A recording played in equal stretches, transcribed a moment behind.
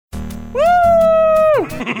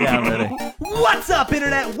Yeah, I'm ready. What's up,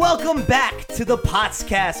 Internet? Welcome back to the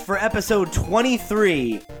Potscast for episode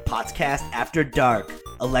 23. Potscast After Dark,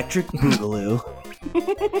 Electric Boogaloo.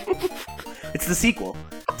 It's the sequel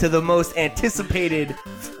to the most anticipated...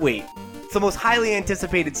 Wait, it's the most highly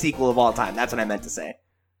anticipated sequel of all time. That's what I meant to say.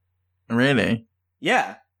 Really?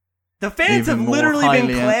 Yeah. The fans Even have more literally been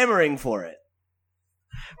highly clamoring for it.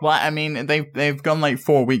 Well, I mean, they've gone like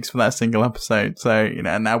 4 weeks for that single episode, so, you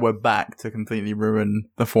know, now we're back to completely ruin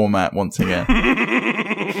the format once again.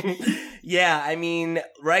 Yeah, I mean,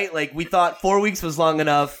 right? Like, we thought 4 weeks was long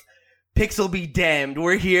enough. Pixel be damned.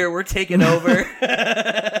 We're here. We're taking over.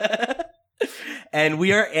 And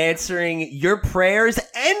we are answering your prayers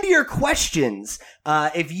and your questions.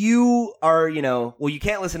 If you are, you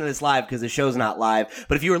can't listen to this live because the show's not live.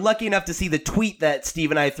 But if you were lucky enough to see the tweet that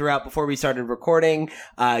Steve and I threw out before we started recording,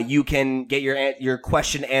 you can get your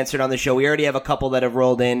question answered on the show. We already have a couple that have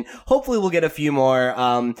rolled in. Hopefully we'll get a few more.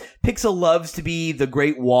 Pixel loves to be the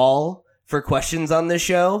great wall for questions on this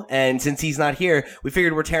show. And since he's not here, we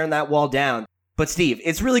figured we're tearing that wall down. But Steve,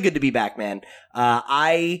 it's really good to be back, man.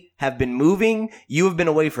 I have been moving. You have been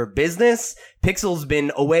away for business. Pixel's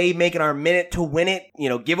been away making our Minute to Win It,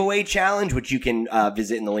 giveaway challenge, which you can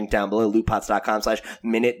visit in the link down below,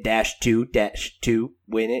 lootpots.com/minute-2-2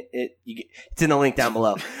 win it. It's in the link down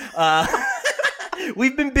below.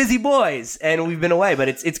 We've been busy boys, and we've been away, but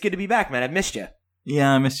it's good to be back, man. I've missed you.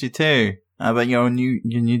 Yeah, I missed you too. But your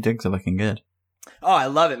new digs are looking good. Oh, I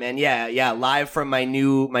love it, man. Yeah. Live from my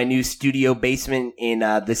new studio basement in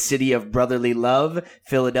the city of brotherly love,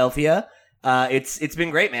 Philadelphia. It's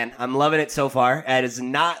been great, man. I'm loving it so far. It has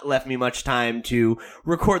not left me much time to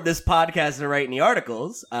record this podcast and write any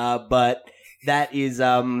articles. But that is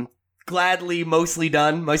gladly mostly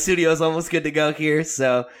done. My studio is almost good to go here,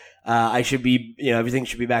 so I should be, everything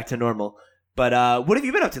should be back to normal. But what have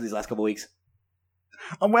you been up to these last couple weeks?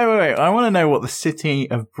 Oh, wait. I want to know what the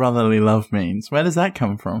city of brotherly love means. Where does that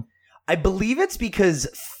come from? I believe it's because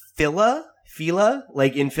Phila,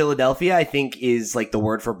 like in Philadelphia, I think is like the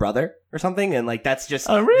word for brother or something. And like, that's just,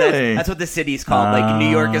 oh, really? That's what the city's called. Like New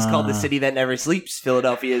York is called the city that never sleeps.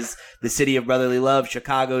 Philadelphia is the city of brotherly love.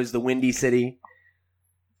 Chicago is the windy city.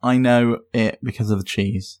 I know it because of the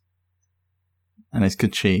cheese. And it's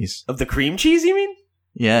good cheese. Of the cream cheese, you mean?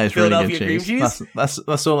 Yeah, it's Philadelphia really good cheese. Cream cheese?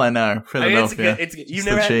 That's all I know. Philadelphia. It's good. You've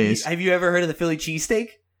never had, have you ever heard of the Philly cheesesteak?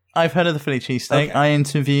 I've heard of the Philly cheesesteak. Okay.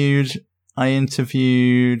 I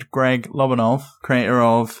interviewed Greg Lobanov, creator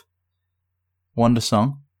of Wonder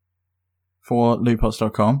Song for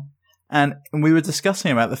lootpots.com, and we were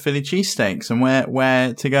discussing about the Philly cheesesteaks and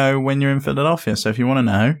where to go when you're in Philadelphia. So if you want to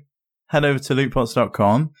know, head over to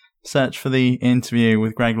lootpots.com, search for the interview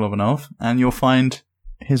with Greg Lobanov, and you'll find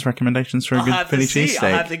his recommendations for a good Philly cheesesteak.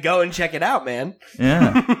 I'll have to go and check it out, man.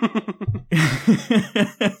 Yeah.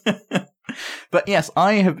 But yes,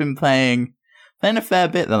 I have been playing a fair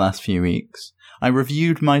bit the last few weeks. I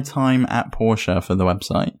reviewed my time at Porsche for the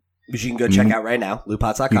website. Which you can go check out right now,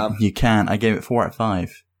 lootpots.com. You can. I gave it 4 out of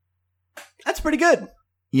 5. That's pretty good.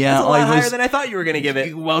 Yeah, that's a lot higher than I thought you were going to give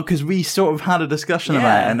it. Well, because we sort of had a discussion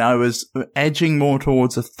about it, and I was edging more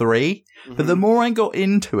towards a 3. Mm-hmm. But the more I got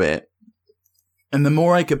into it, and the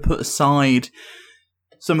more I could put aside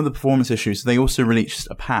some of the performance issues, they also released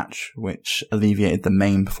a patch which alleviated the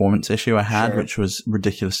main performance issue I had, which was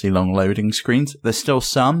ridiculously long loading screens. There's still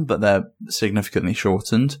some, but they're significantly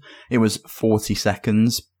shortened. It was 40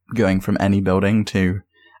 seconds going from any building to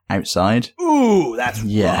outside. Ooh, that's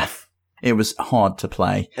rough. It was hard to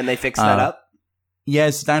play. And they fixed that up? Yeah,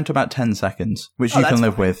 it's down to about 10 seconds, which you can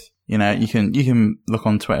live with. You can look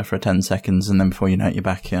on Twitter for 10 seconds, and then before you know it, you're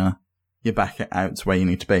back out to where you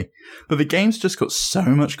need to be. But the game's just got so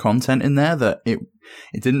much content in there that it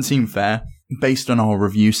didn't seem fair based on our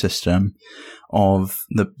review system of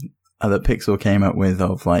that Pixel came up with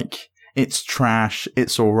of like, it's trash,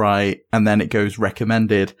 it's alright, and then it goes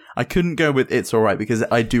recommended. I couldn't go with it's alright because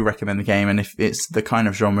I do recommend the game, and if it's the kind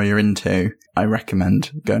of genre you're into, I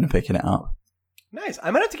recommend going and picking it up. Nice.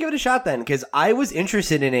 I might have to give it a shot then, because I was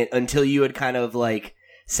interested in it until you had kind of like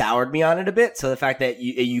soured me on it a bit, so the fact that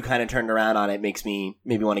you kind of turned around on it makes me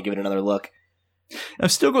maybe want to give it another look.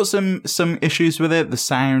 I've still got some issues with it. The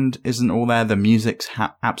sound isn't all there. The music's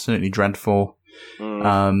absolutely dreadful.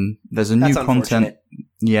 There's a new content.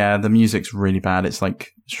 Yeah, the music's really bad. It's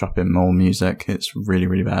like shopping mall music. It's really,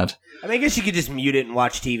 really bad. I mean, I guess you could just mute it and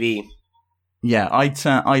watch TV. Yeah, I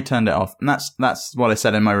turned it off, and that's what I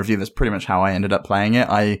said in my review. That's pretty much how I ended up playing it.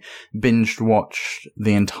 I binged watched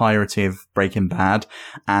the entirety of Breaking Bad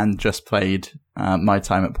and just played my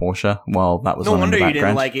time at Porsche while that was on in the background. No wonder you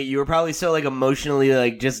didn't like it. You were probably so like emotionally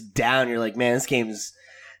like just down. You're like, man, this game's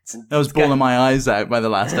I was bawling my eyes out by the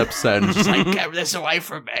last episode. And just like, get this away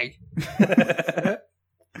from me.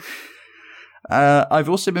 I've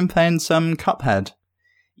also been playing some Cuphead.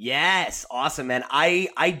 Yes, awesome, man. I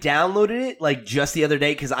downloaded it like just the other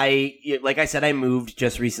day because like I said, I moved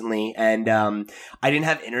just recently, and I didn't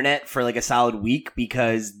have internet for like a solid week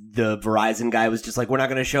because the Verizon guy was just like, we're not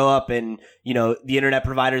going to show up, and the internet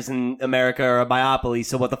providers in America are a biopoly,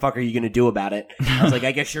 so what the fuck are you going to do about it? I was like,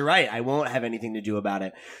 I guess you're right. I won't have anything to do about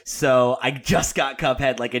it. So I just got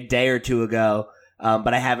Cuphead like a day or two ago,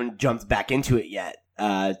 but I haven't jumped back into it yet.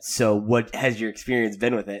 So what has your experience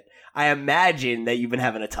been with it? I imagine that you've been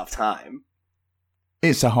having a tough time.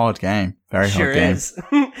 It's a hard game. Very hard game. Sure is.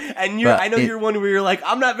 And I know you're one where you're like,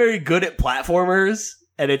 I'm not very good at platformers.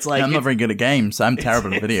 And it's like... I'm not very good at games. I'm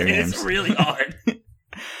terrible at video games. It's really hard.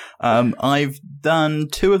 I've done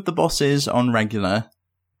 2 of the bosses on regular.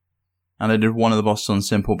 And I did 1 of the bosses on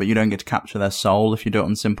simple, but you don't get to capture their soul if you do it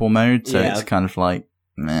on simple mode. So it's kind of like...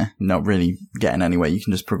 not really getting anywhere. You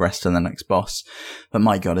can just progress to the next boss. But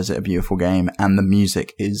my god, is it a beautiful game. And the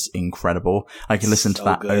music is incredible. I can listen to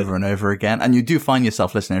that over and over again. And you do find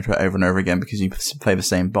yourself listening to it over and over again because you play the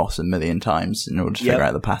same boss a million times in order to figure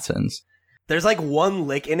out the patterns. There's like one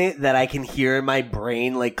lick in it that I can hear in my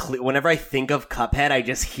brain. Like whenever I think of Cuphead, I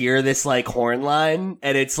just hear this like horn line.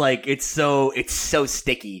 And it's like, it's so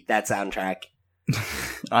sticky, that soundtrack.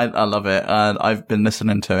 I love it. I've been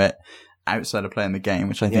listening to it outside of playing the game,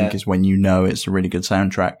 which I think is when it's a really good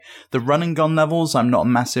soundtrack. The run and gun levels, I'm not a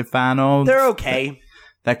massive fan of. They're okay.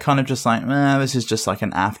 They're kind of just like, this is just like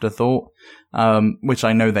an afterthought, which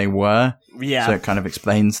I know they were. Yeah. So it kind of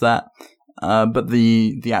explains that. But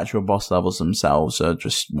the actual boss levels themselves are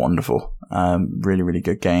just wonderful. Really, really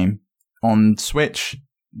good game. On Switch,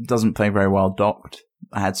 doesn't play very well docked.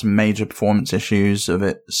 I had some major performance issues of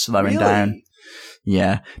it slowing down.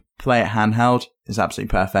 Yeah. Play it handheld is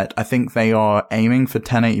absolutely perfect. I think they are aiming for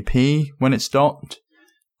 1080p when it's docked.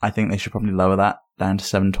 I think they should probably lower that down to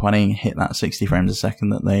 720, hit that 60 frames a second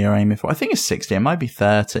that they are aiming for. I think it's 60. It might be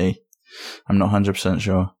 30. I'm not 100%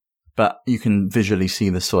 sure. But you can visually see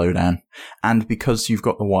the slowdown. And because you've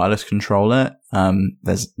got the wireless controller,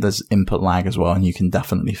 there's input lag as well, and you can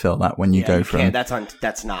definitely feel that when you go from...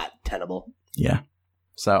 That's not tenable. Yeah.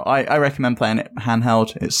 So I recommend playing it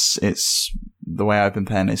handheld. It's the way I've been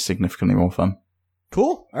playing it is significantly more fun.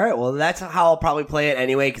 Cool. All right. Well, that's how I'll probably play it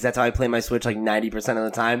anyway, because that's how I play my Switch like 90% of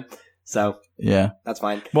the time. So yeah, that's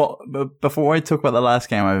fine. Well, before I talk about the last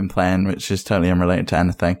game I've been playing, which is totally unrelated to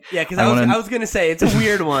anything. Yeah, because I was going to say it's a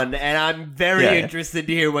weird one, and I'm very interested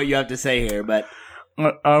to hear what you have to say here. But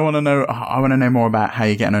I want to know more about how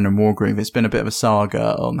you're getting on in Wargroove. It's been a bit of a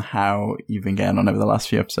saga on how you've been getting on over the last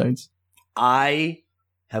few episodes. I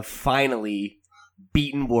have finally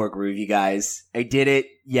beaten Wargroove, you guys. I did it.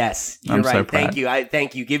 Yes, you're right. So thank you.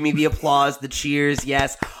 Thank you. Give me the applause, the cheers.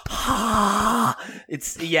 Yes. I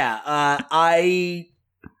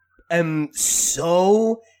am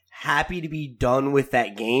so happy to be done with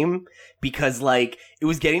that game because like it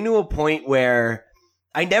was getting to a point where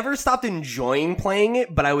I never stopped enjoying playing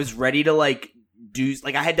it, but I was ready to I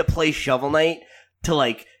had to play Shovel Knight to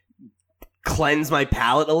like cleanse my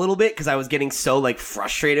palate a little bit because I was getting so like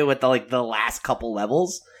frustrated with the last couple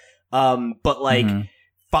levels.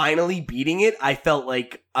 Finally beating it, I felt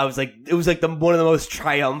like I was like it was like one of the most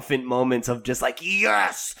triumphant moments of just like,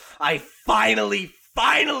 yes, I finally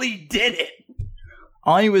did it.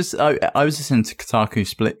 I was listening to Kotaku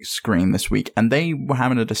Split Screen this week, and they were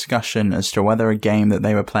having a discussion as to whether a game that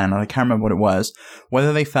they were playing, and I can't remember what it was,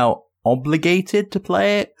 whether they felt obligated to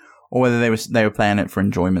play it or whether they were playing it for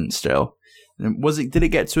enjoyment still. Did it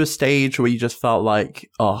get to a stage where you just felt like,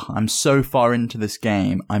 oh, I'm so far into this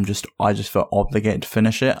game, I just felt obligated to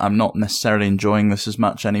finish it. I'm not necessarily enjoying this as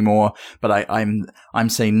much anymore, but I'm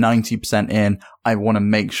say 90% in. I want to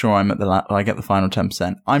make sure I get the final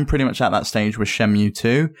 10%. I'm pretty much at that stage with Shenmue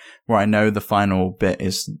 2, where I know the final bit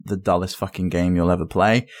is the dullest fucking game you'll ever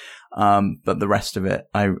play. But the rest of it,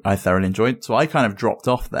 I thoroughly enjoyed. So I kind of dropped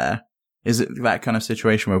off there. Is it that kind of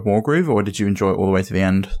situation with Wargroove, or did you enjoy it all the way to the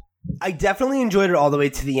end? I definitely enjoyed it all the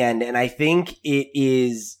way to the end, and I think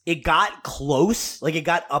it got close, like it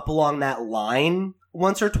got up along that line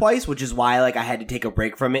once or twice, which is why like I had to take a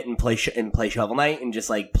break from it and play Shovel Knight and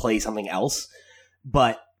just like play something else.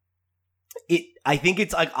 But I think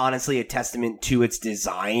it's like honestly a testament to its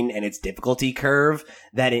design and its difficulty curve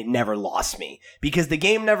that it never lost me, because the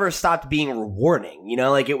game never stopped being rewarding. You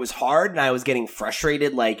know, like it was hard and I was getting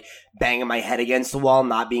frustrated, like banging my head against the wall,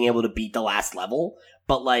 not being able to beat the last level.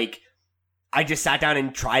 But like, I just sat down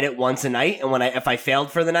and tried it once a night, and if I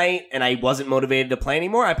failed for the night and I wasn't motivated to play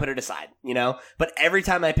anymore, I put it aside, you know? But every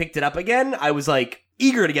time I picked it up again, I was like,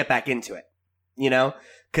 eager to get back into it, you know?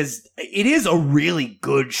 Because it is a really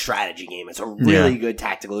good strategy game. It's a really good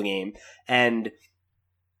tactical game. And,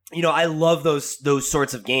 you know, I love those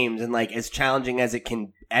sorts of games. And, like, as challenging as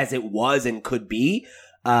it was and could be,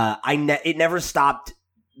 it never stopped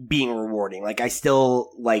being rewarding. Like, I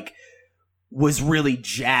still, like, was really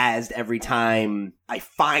jazzed every time I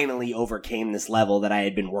finally overcame this level that I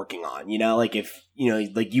had been working on. You know, like, if, you know,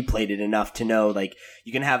 like, you played it enough to know, like,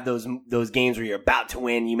 you can have those games where you're about to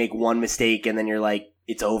win, you make one mistake, and then you're like,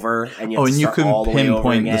 it's over, and you have to start all the way over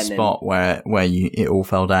again. You can pinpoint the spot where it all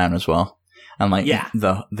fell down as well, and like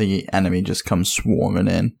the enemy just comes swarming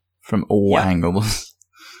in from all angles.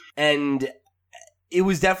 And it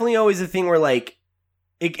was definitely always a thing where, like,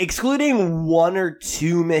 excluding one or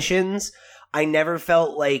two missions, I never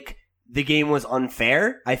felt like the game was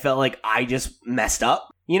unfair. I felt like I just messed up,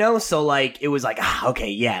 you know. So like it was like, okay,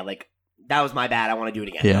 yeah, like that was my bad. I want to do it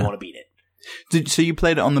again. I want to beat it. So you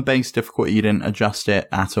played it on the base difficulty? You didn't adjust it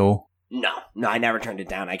at all? No, I never turned it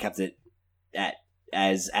down. I kept it at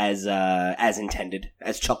as intended,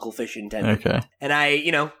 as Chucklefish intended. Okay. And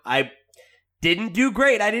I didn't do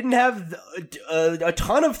great. I didn't have a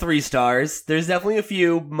ton of 3 stars. There's definitely a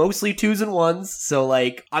few, mostly 2s and 1s. So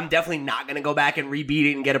like, I'm definitely not gonna go back and rebeat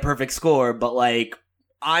it and get a perfect score. But like,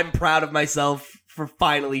 I'm proud of myself for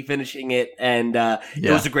finally finishing it, and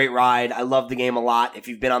it was a great ride. I love the game a lot. If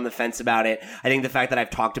you've been on the fence about it, I think the fact that I've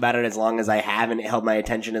talked about it as long as I have and it held my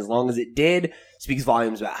attention as long as it did speaks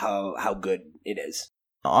volumes about how good it is.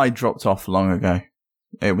 I dropped off long ago.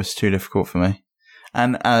 It was too difficult for me,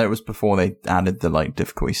 and it was before they added the like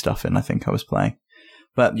difficulty stuff in. I think I was playing,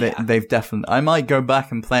 but they've definitely. I might go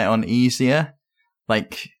back and play it on easier.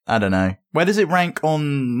 Like, I don't know. Where does it rank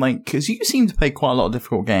on, like, because you seem to play quite a lot of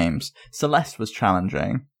difficult games. Celeste was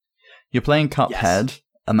challenging. You're playing Cuphead,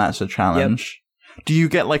 and that's a challenge. Yep. Do you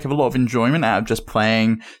get, like, a lot of enjoyment out of just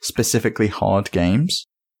playing specifically hard games?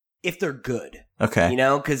 If they're good. Okay. You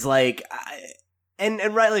know, because, like, and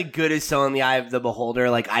rightly good is so in the eye of the beholder.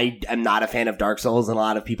 Like, I am not a fan of Dark Souls, and a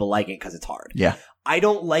lot of people like it because it's hard. Yeah. I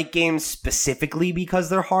don't like games specifically because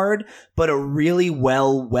they're hard, but a really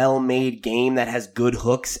well-made game that has good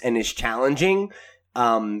hooks and is challenging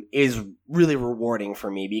is really rewarding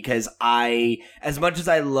for me, because as much as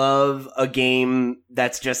I love a game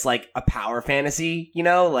that's just like a power fantasy, you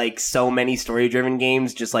know, like so many story-driven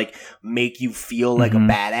games just like make you feel like a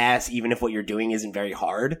badass even if what you're doing isn't very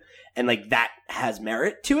hard, and like that has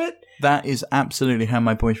merit to it. That is absolutely how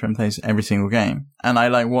my boyfriend plays every single game. And I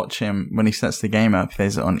like watch him when he sets the game up, he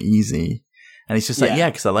plays it on easy. And he's just like,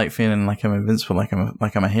 because I like feeling like I'm invincible, like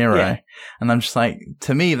I'm a hero. Yeah. And I'm just like,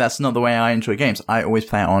 to me, that's not the way I enjoy games. I always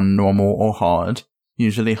play it on normal or hard.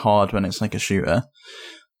 Usually hard when it's like a shooter.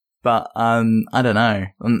 But, I don't know.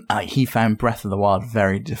 And he found Breath of the Wild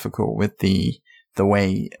very difficult with the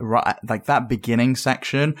way, right, like that beginning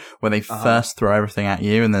section where they first throw everything at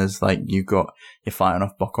you, and there's like, you're fighting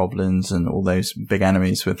off bokoblins and all those big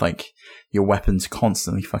enemies with like your weapons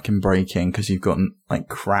constantly fucking breaking because you've got like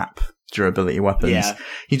crap durability weapons. Yeah.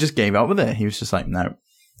 He just gave up with it. He was just like, no,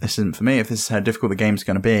 this isn't for me. If this is how difficult the game's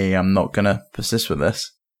going to be, I'm not going to persist with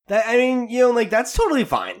this. I mean, you know, like, that's totally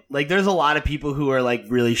fine. Like, there's a lot of people who are, like,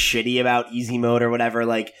 really shitty about easy mode or whatever.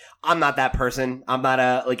 Like, I'm not that person. I'm not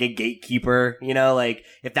a gatekeeper, you know? Like,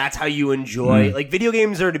 if that's how you enjoy... Like, video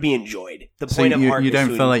games are to be enjoyed. The point of art is... You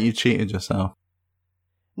don't feel like you cheated yourself?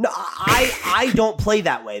 No, I don't play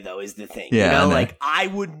that way, though, is the thing. Yeah, you know? Like, I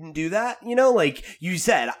wouldn't do that, you know? Like you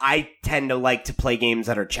said, I tend to like to play games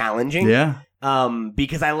that are challenging. Yeah.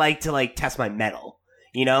 Because I like to, like, test my mettle.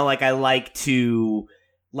 You know? Like, I like to...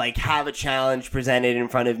 like, have a challenge presented in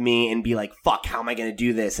front of me and be like, fuck, how am I going to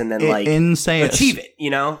do this? And then, like, achieve it,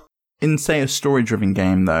 you know? In, say, a story-driven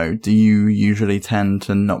game, though, do you usually tend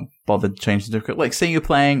to not bother changing the difficulty? Like, say you're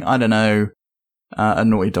playing, I don't know, a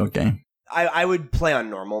Naughty Dog game. I would play on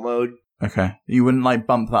normal mode. Okay. You wouldn't, like,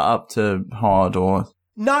 bump that up to hard or...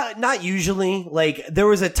 Not usually. Like, there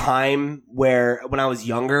was a time where, when I was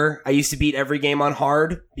younger, I used to beat every game on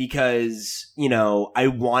hard because, you know, I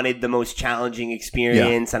wanted the most challenging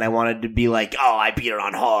experience, and I wanted to be like, oh, I beat it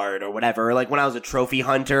on hard or whatever. Like, when I was a trophy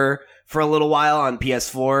hunter for a little while on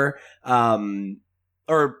PS4,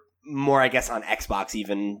 or more, I guess, on Xbox,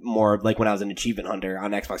 even more, like when I was an achievement hunter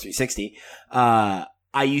on Xbox 360,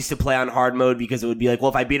 I used to play on hard mode because it would be like,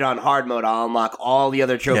 well, if I beat it on hard mode, I'll unlock all the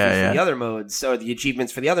other trophies for the other modes, or the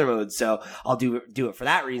achievements for the other modes, so I'll do it for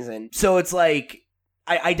that reason. So it's like,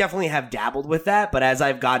 I definitely have dabbled with that, but as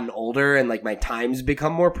I've gotten older and like my time's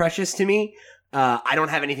become more precious to me, I don't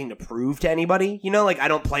have anything to prove to anybody, you know? Like, I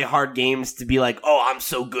don't play hard games to be like, oh, I'm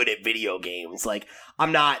so good at video games. Like,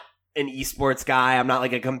 I'm not an esports guy. I'm not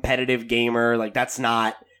like a competitive gamer. Like that's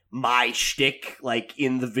not my shtick, like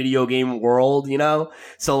in the video game world, you know?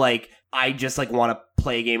 So like I just like want to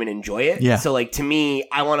play a game and enjoy it. Yeah. So like to me,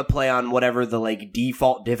 I want to play on whatever the like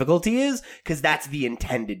default difficulty is, because that's the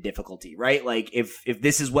intended difficulty, right? Like if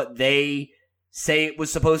this is what they say it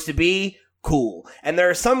was supposed to be, cool. And there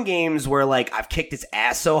are some games where like I've kicked its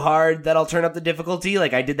ass so hard that I'll turn up the difficulty.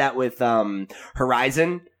 Like I did that with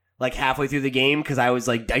Horizon. Like halfway through the game, because I was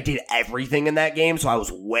like, I did everything in that game, so I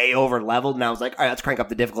was way over leveled, and I was like, all right, let's crank up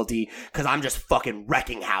the difficulty, because I'm just fucking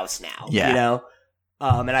wrecking house now, you know?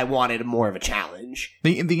 And I wanted more of a challenge.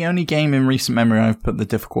 The only game in recent memory I've put the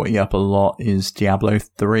difficulty up a lot is Diablo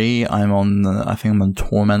 3. I think I'm on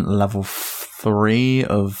Torment level 3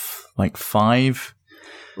 of like 5.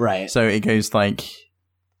 Right. So it goes like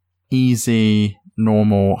easy,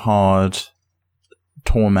 normal, hard,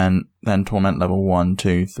 Torment, then Torment level 1,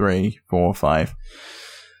 2, 3, 4, 5.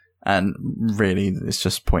 And really, it's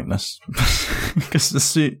just pointless. Because the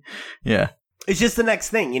suit, yeah. It's just the next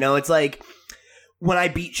thing, you know? It's like, when I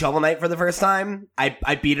beat Shovel Knight for the first time,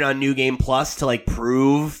 I beat it on New Game Plus to, like,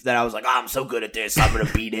 prove that I was like, oh, I'm so good at this, I'm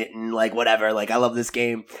gonna beat it, and, like, whatever, like, I love this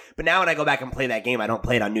game. But now when I go back and play that game, I don't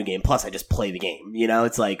play it on New Game Plus, I just play the game, you know?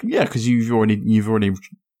 It's like... Yeah, because you've already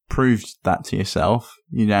proved that to yourself.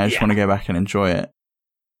 You now just want to go back and enjoy it.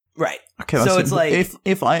 Right. Okay, so it's like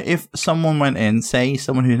if someone went in, say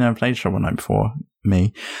someone who's never played Shovel Knight before,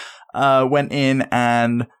 me, went in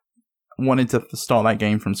and wanted to start that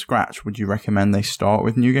game from scratch, would you recommend they start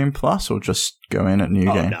with New Game Plus or just go in at New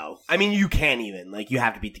Game? No. I mean, you can't even. Like, you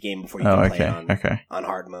have to beat the game before you can play it on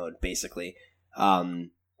hard mode, basically.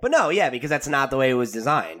 But no, yeah, because that's not the way it was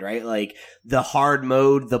designed, right? Like, the hard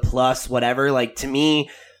mode, the plus, whatever, like, to me...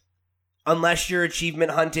 Unless you're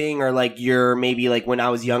achievement hunting or, like, you're maybe, like, when I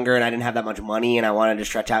was younger and I didn't have that much money and I wanted to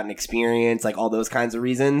stretch out an experience, like, all those kinds of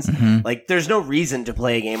reasons. Mm-hmm. Like, there's no reason to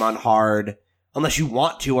play a game on hard unless you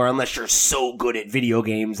want to or unless you're so good at video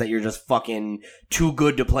games that you're just fucking too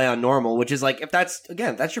good to play on normal, which is, like, if that's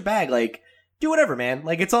your bag, like, do whatever, man.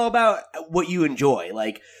 Like, it's all about what you enjoy.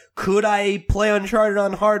 Like, could I play Uncharted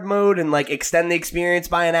on hard mode and, like, extend the experience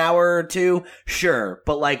by an hour or two? Sure.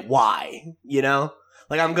 But, like, why? You know?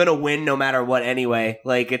 Like, I'm gonna win no matter what anyway.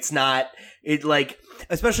 Like, it's not... It, like...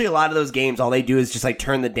 Especially a lot of those games, all they do is just, like,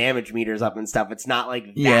 turn the damage meters up and stuff. It's not, like...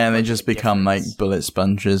 Yeah, and they just become, like, bullet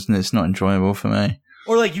sponges, and it's not enjoyable for me.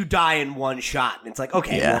 Or, like, you die in one shot, and it's like,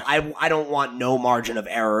 okay, well, I don't want no margin of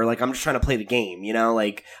error. Like, I'm just trying to play the game, you know?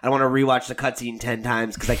 Like, I don't want to rewatch the cutscene 10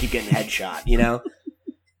 times because I keep getting headshot, you know?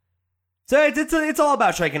 So it's all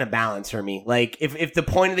about striking a balance for me. Like, if the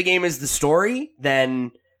point of the game is the story,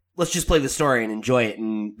 then... Let's just play the story and enjoy it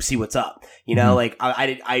and see what's up. You know, like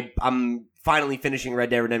I'm finally finishing Red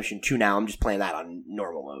Dead Redemption 2 now. I'm just playing that on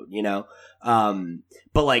normal mode, you know?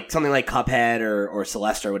 But like something like Cuphead or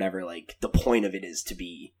Celeste or whatever, like the point of it is to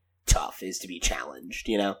be tough, is to be challenged,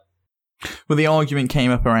 you know? Well, the argument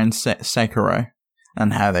came up around Sekiro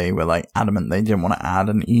and how they were like adamant they didn't want to add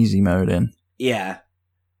an easy mode in. Yeah.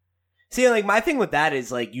 See, like my thing with that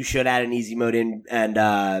is like you should add an easy mode in,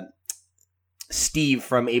 and Steve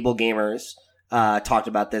from Able Gamers talked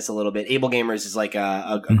about this a little bit. Able Gamers is like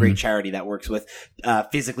a great charity that works with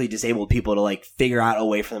physically disabled people to like figure out a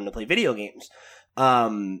way for them to play video games.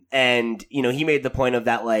 And you know, he made the point of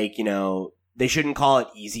that, like, you know, they shouldn't call it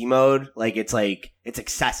easy mode. Like it's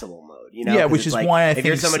accessible mode, you know? Yeah, which is like, why I if think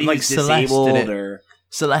you're somebody like who's disabled or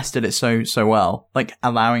Celeste did it so well, like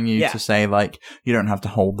allowing you to say like you don't have to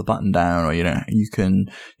hold the button down, or you can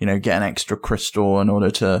get an extra crystal in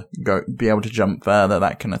order to be able to jump further,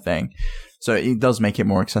 that kind of thing. So it does make it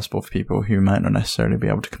more accessible for people who might not necessarily be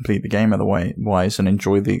able to complete the game otherwise and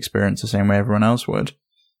enjoy the experience the same way everyone else would.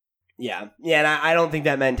 Yeah, and I don't think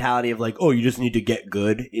that mentality of like, oh, you just need to get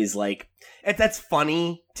good is like, that's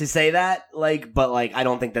funny to say that, like, but like I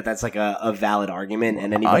don't think that that's like a valid argument.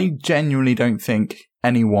 And anybody, I genuinely don't think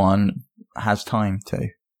anyone has time to.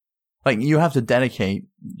 Like, you have to dedicate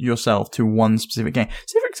yourself to one specific game.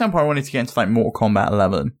 Say, for example, I wanted to get into like Mortal Kombat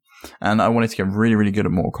 11, and I wanted to get really, really good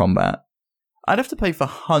at Mortal Kombat. I'd have to play for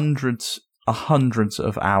hundreds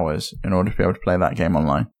of hours in order to be able to play that game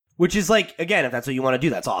online. Which is like, again, if that's what you want to do,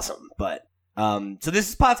 that's awesome. But so this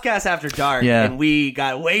is Podcast After Dark, and we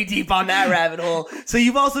got way deep on that rabbit hole. So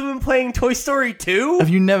you've also been playing Toy Story 2? Have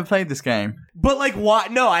you never played this game? But like, why?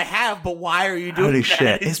 No, I have, but why are you doing Holy that?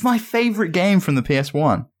 shit. It's my favorite game from the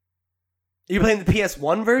PS1. Are you playing the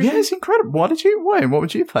PS1 version? Yeah, it's incredible. What would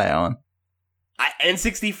you play it on?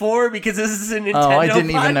 N64, because this is a Nintendo Oh, I didn't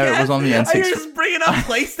even know it was on the N64. Are you just bringing up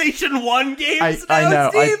PlayStation 1 games I know.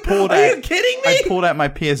 Steve? Are you kidding me? I pulled out my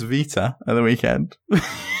PS Vita at the weekend.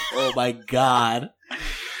 Oh my god.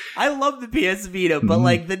 I love the PS Vita, but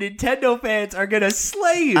like the Nintendo fans are gonna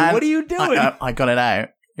slay you. And what are you doing? I got it out.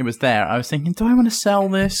 It was there. I was thinking, do I want to sell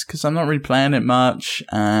this? Because I'm not really playing it much,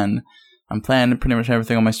 and I'm playing pretty much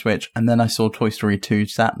everything on my Switch. And then I saw Toy Story 2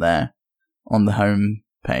 sat there on the home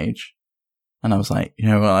page, and I was like, you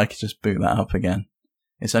know what? I could just boot that up again.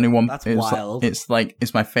 It's only one. That's wild. It's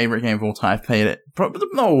my favorite game of all time. I've played it,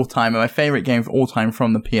 not all time, but my favorite game of all time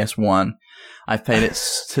from the PS1. I've played it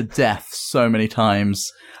to death so many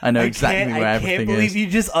times. I know exactly where everything is. I can't believe you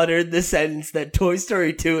just uttered the sentence that Toy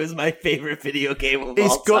Story 2 is my favorite video game of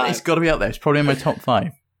all time. It's got to be up there. It's probably in my top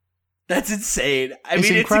 5. That's insane. I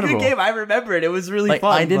mean, incredible. It's a good game. I remember it. It was really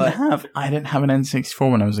fun. I didn't have an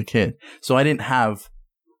N64 when I was a kid, so I didn't have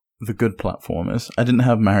the good platformers. I didn't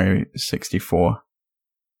have Mario 64.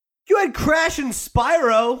 You had Crash and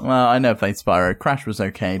Spyro. Well, I never played Spyro. Crash was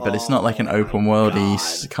okay, but it's not like an open world-y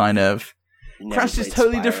kind of. Crash is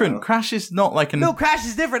totally different. Crash is not like an. No, Crash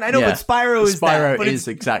is different. I know, but Spyro is that. Spyro is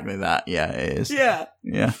exactly that. Yeah, it is. Yeah.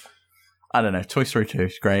 Yeah. I don't know. Toy Story 2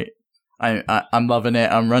 is great. I'm loving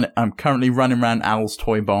it. I'm currently running around Al's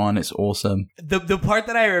toy barn. It's awesome. The part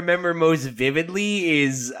that I remember most vividly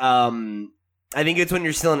is I think it's when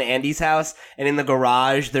you're still in Andy's house, and in the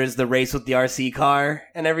garage there's the race with the RC car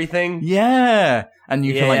and everything. Yeah, and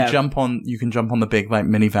you can jump on. You can jump on the big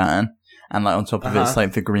minivan, and on top of it's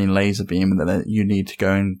like the green laser beam that you need to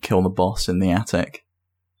go and kill the boss in the attic.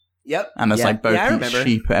 Yep. And there's Bo-Peep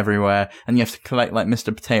sheep everywhere, and you have to collect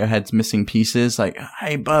Mr. Potato Head's missing pieces.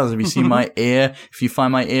 Hey Buzz, have you seen my ear? If you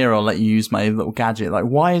find my ear, I'll let you use my little gadget.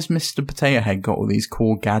 Why has Mr. Potato Head got all these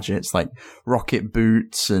cool gadgets like rocket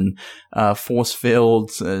boots and force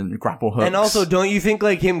fields and grapple hooks? And also, don't you think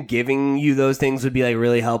him giving you those things would be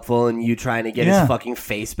really helpful in you trying to get his fucking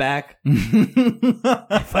face back?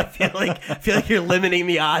 I feel like you're limiting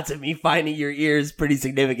the odds of me finding your ears pretty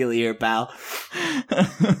significantly here, pal.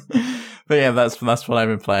 But yeah, that's what I've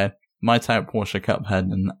been playing. My Type Porsche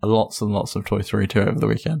Cuphead and lots of Toy Story 2 over the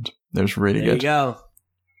weekend. It was really good. There you go.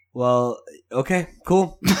 Well, okay,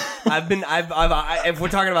 cool. If we're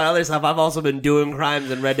talking about other stuff, I've also been doing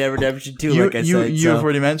crimes in Red Dead Redemption 2, You've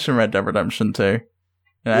already mentioned Red Dead Redemption 2.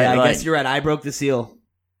 Yeah, I guess you're right. I broke the seal.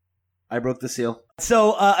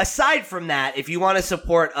 So, aside from that, if you want to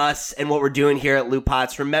support us and what we're doing here at Loot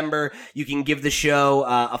Pots, remember, you can give the show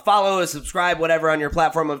a follow, a subscribe, whatever on your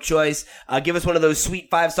platform of choice. Give us one of those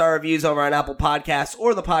sweet 5-star reviews over on Apple Podcasts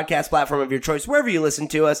or the podcast platform of your choice, wherever you listen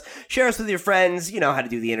to us. Share us with your friends. You know how to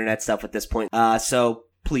do the internet stuff at this point. So,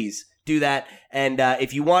 please do that. And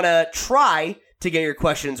if you want to try to get your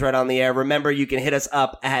questions right on the air, remember you can hit us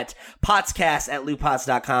up at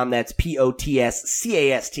potscast@lootpots.com. That's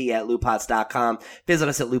POTSCAST at lootpots.com. Visit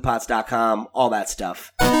us at lootpots.com, all that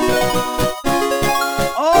stuff. All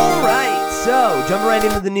right, so jumping right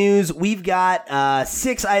into the news, we've got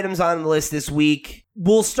 6 items on the list this week.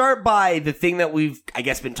 We'll start by the thing that we've, I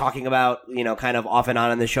guess, been talking about, kind of off and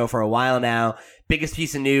on the show for a while now. Biggest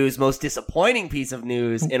piece of news, most disappointing piece of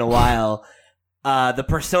news in a while. The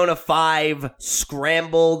Persona 5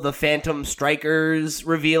 Scramble the Phantom Strikers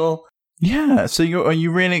reveal. Yeah, so are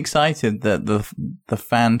you really excited that the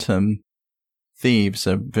Phantom Thieves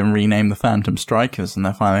have been renamed the Phantom Strikers and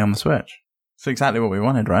they're finally on the Switch? It's exactly what we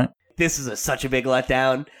wanted, right? This is such a big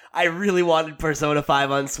letdown. I really wanted Persona 5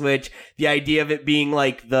 on Switch. The idea of it being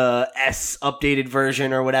the S updated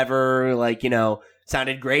version or whatever,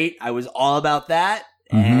 sounded great. I was all about that.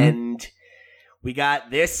 Mm-hmm. And we got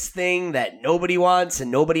this thing that nobody wants and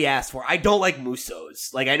nobody asked for. I don't like Musos.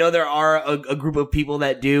 I know there are a group of people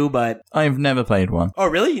that do, but I've never played one. Oh,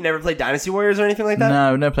 really? You never played Dynasty Warriors or anything like that?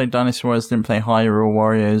 No, never played Dynasty Warriors. Didn't play Hyrule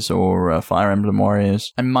Warriors or Fire Emblem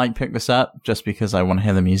Warriors. I might pick this up just because I want to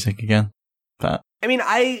hear the music again. But I mean,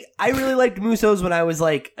 I really liked Musos when I was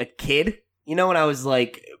a kid. When I was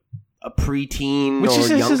a preteen or younger.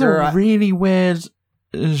 This is a really weird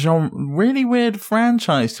really weird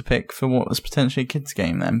franchise to pick for what was potentially a kids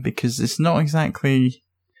game then, because it's not exactly,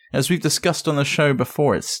 as we've discussed on the show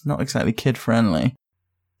before, it's not exactly kid friendly.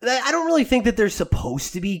 I don't really think that they're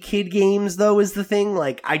supposed to be kid games though, is the thing.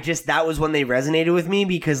 That was when they resonated with me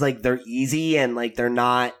because they're easy and they're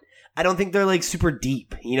not, I don't think they're super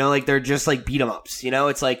deep, they're just beat 'em ups,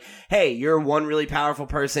 it's hey, you're one really powerful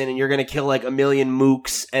person and you're gonna kill a million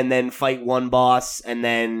mooks and then fight one boss and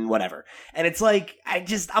then whatever. And it's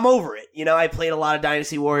I'm over it. I played a lot of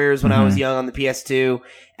Dynasty Warriors when I was young on the PS2,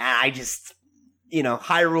 and I just,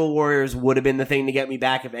 Hyrule Warriors would have been the thing to get me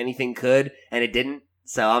back if anything could, and it didn't.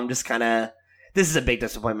 So I'm just kind of, this is a big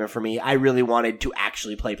disappointment for me. I really wanted to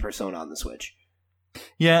actually play Persona on the Switch.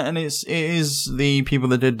 Yeah, and it is the people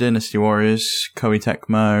that did Dynasty Warriors, Koei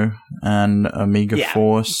Tecmo and Amiga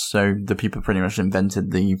Force, so the people pretty much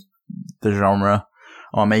invented the genre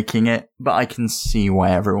are making it, but I can see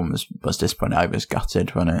why everyone was disappointed. I was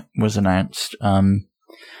gutted when it was announced.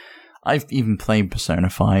 I've even played Persona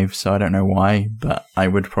 5, so I don't know why, but I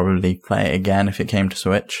would probably play it again if it came to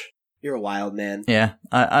Switch. You're a wild man. Yeah,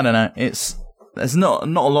 I don't know. There's not a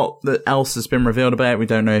lot that else has been revealed about it. We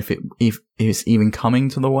don't know if it's even coming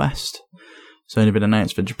to the West. It's only been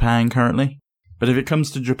announced for Japan currently. But if it comes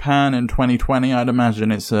to Japan in 2020, I'd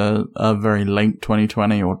imagine it's a very late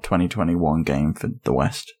 2020 or 2021 game for the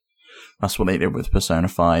West. That's what they did with Persona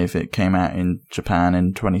 5. It came out in Japan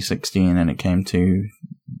in 2016 and it came to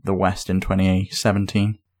the West in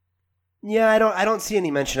 2017. Yeah, I don't see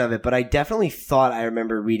any mention of it, but I definitely thought I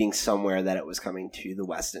remember reading somewhere that it was coming to the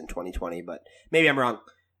West in 2020, but maybe I'm wrong.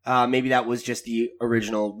 Maybe that was just the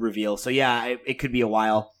original reveal. So yeah, it could be a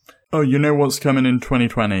while. Oh, you know what's coming in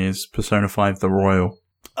 2020 is Persona 5 The Royal.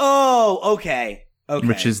 Oh, okay.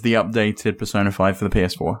 Which is the updated Persona 5 for the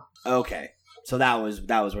PS4. Okay. So that was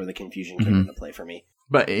where the confusion came into play for me.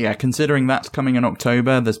 But yeah, considering that's coming in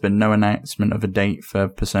October, there's been no announcement of a date for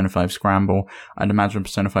Persona 5 Scramble. I'd imagine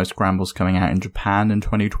Persona 5 Scramble's coming out in Japan in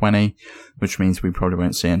 2020, which means we probably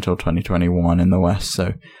won't see it until 2021 in the West.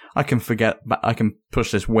 So I can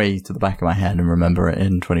push this way to the back of my head and remember it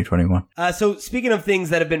in 2021. So speaking of things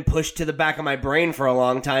that have been pushed to the back of my brain for a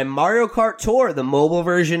long time, Mario Kart Tour, the mobile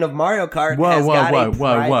version of Mario Kart, Whoa.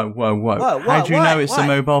 How do you know it's the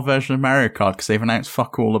mobile version of Mario Kart? Because they've announced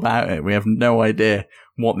fuck all about it. We have no idea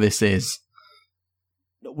what this is.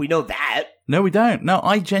 We know that. No, we don't. No,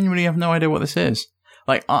 I genuinely have no idea what this is.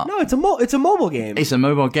 No, it's a mobile game. It's a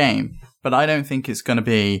mobile game, but I don't think it's going to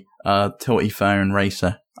be a tilty phone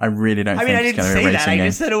racer. I really don't think it's going to be a racing game. I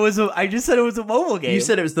just said it was a mobile game. You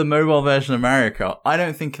said it was the mobile version of Mario Kart. I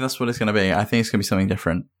don't think that's what it's going to be. I think it's going to be something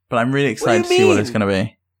different. But I'm really excited to see what it's going to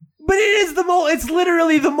be. But it is it's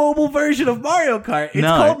literally the mobile version of Mario Kart. It's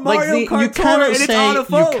called Mario Kart Tour and it's on a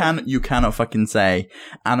phone. You cannot fucking say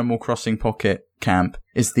Animal Crossing Pocket Camp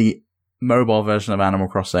is the mobile version of Animal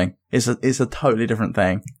Crossing. It's a totally different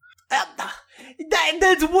thing.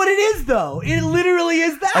 That's what it is, though. It literally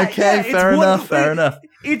is that. Okay, yeah, fair enough.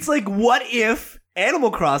 It's like, what if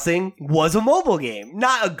Animal Crossing was a mobile game?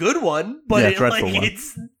 Not a good one, but dreadful one.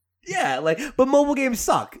 But mobile games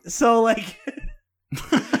suck. So, like...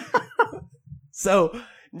 So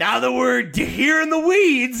now that we're here in the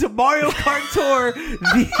weeds, Mario Kart Tour,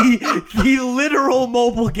 the literal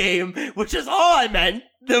mobile game, which is all I meant.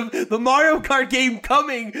 The Mario Kart game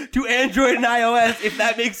coming to Android and iOS, if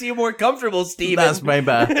that makes you more comfortable, Steven. That's way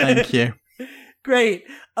better. Thank you. Great.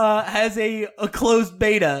 Has a closed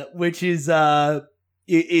beta, which is open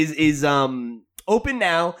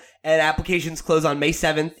now, and applications close on May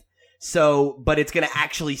 7th. So, but it's going to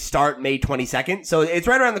actually start May 22nd. So it's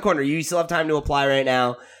right around the corner. You still have time to apply right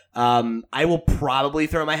now. I will probably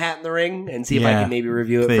throw my hat in the ring and see if I can maybe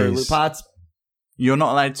review it for Loot Pots. You're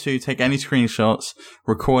not allowed to take any screenshots,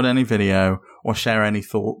 record any video, or share any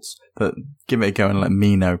thoughts, but give it a go and let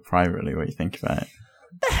me know privately what you think about it.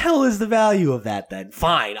 The hell is the value of that then?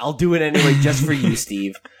 Fine, I'll do it anyway just for you,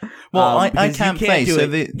 Steve. Well, I can't play, so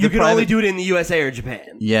you can only do it in the USA or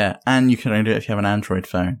Japan. Yeah, and you can only do it if you have an Android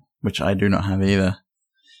phone, which I do not have either.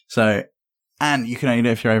 So, and you can only do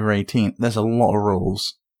it if you're over 18. There's a lot of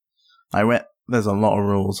rules. There's a lot of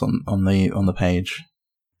rules on the page.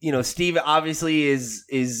 You know, Steve obviously is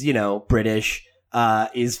British,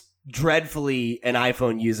 is dreadfully an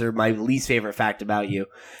iPhone user, my least favorite fact about you,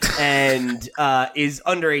 and is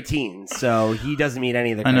under 18, so he doesn't meet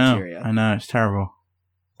any of the criteria. I know, it's terrible.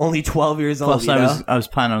 Only 12 years old. Plus, I was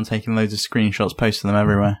planning on taking loads of screenshots, posting them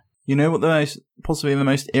everywhere. You know what possibly the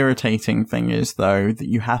most irritating thing is, though, that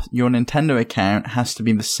your Nintendo account has to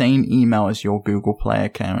be the same email as your Google Play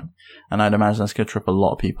account, and I'd imagine that's going to trip a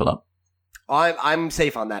lot of people up. I'm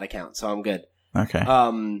safe on that account, so I'm good. Okay.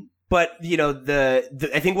 But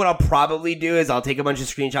I think what I'll probably do is I'll take a bunch of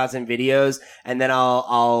screenshots and videos, and then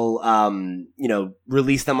I'll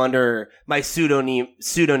release them under my pseudonym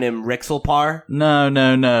Rixelpar.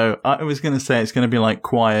 No. I was gonna say it's gonna be like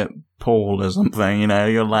Quiet Paul or something. You know,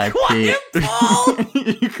 you're like Quiet Paul.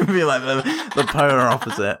 You could be like the polar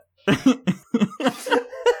opposite.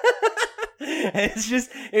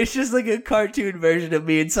 It's just like a cartoon version of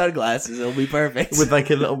me in sunglasses. It'll be perfect. With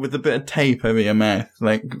a bit of tape over your mouth,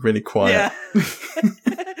 like really quiet. Yeah.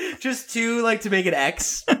 Just two, like to make an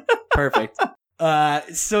X. Perfect.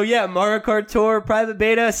 So yeah, Mario Kart Tour private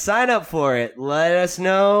beta, sign up for it. Let us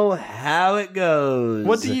know how it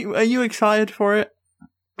goes. Are you excited for it?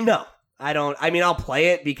 No. I'll play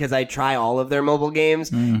it because I try all of their mobile games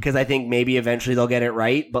because I think maybe eventually they'll get it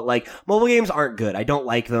right. But like, mobile games aren't good. I don't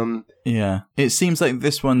like them. Yeah. It seems like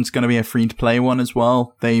this one's going to be a free to play one as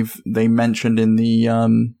well. They mentioned in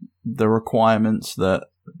the requirements that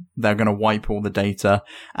they're going to wipe all the data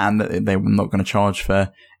and that they're not going to charge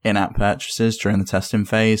for in-app purchases during the testing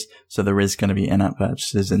phase. So there is going to be in-app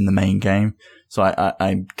purchases in the main game. So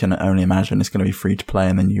I can only imagine it's going to be free to play,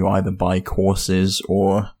 and then you either buy courses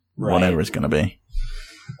or whatever it's going to be.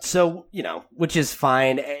 So, which is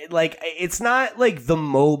fine. Like, it's not like the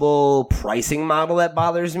mobile pricing model that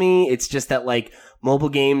bothers me. It's just that like mobile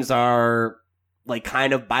games are like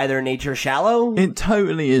kind of by their nature shallow. It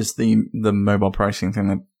totally is the mobile pricing thing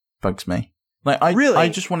that bugs me. Like, I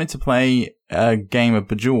just wanted to play a game of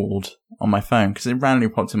Bejeweled on my phone because it randomly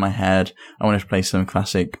popped in my head. I wanted to play some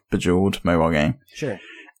classic Bejeweled mobile game. Sure.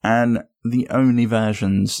 And the only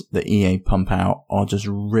versions that EA pump out are just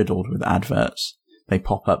riddled with adverts. They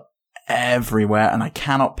pop up everywhere, and I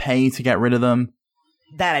cannot pay to get rid of them.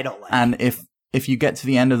 That I don't like. And if you get to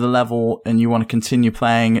the end of the level and you want to continue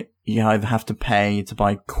playing, you either have to pay to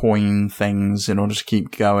buy coin things in order to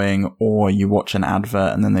keep going, or you watch an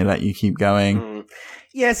advert and then they let you keep going.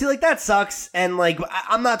 Yeah, see, like, that sucks. And like,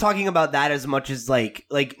 I'm not talking about that as much as like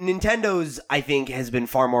Nintendo's, I think, has been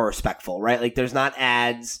far more respectful, right? Like, there's not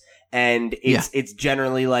ads, and it's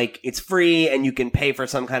generally like it's free, and you can pay for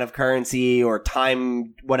some kind of currency or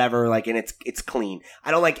time, whatever. Like, and it's clean.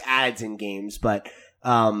 I don't like ads in games, but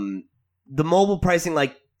the mobile pricing,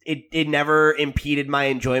 like, it never impeded my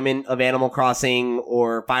enjoyment of Animal Crossing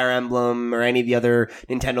or Fire Emblem or any of the other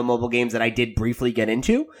Nintendo mobile games that I did briefly get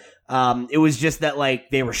into. It was just that, like,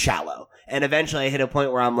 they were shallow. And eventually I hit a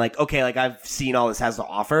point where I'm like, okay, like, I've seen all this has to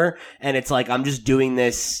offer, and it's like, I'm just doing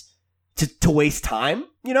this to waste time.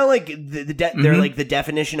 Like, they're like the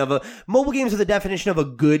definition of mobile games are the definition of a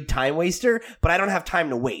good time waster, but I don't have time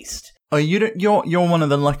to waste. Oh, you're one of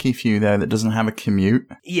the lucky few though that doesn't have a commute.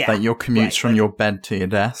 Yeah, like your commute's from your bed to your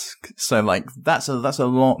desk. So like that's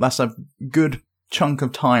a good chunk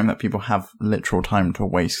of time that people have literal time to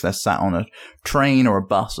waste. They're sat on a train or a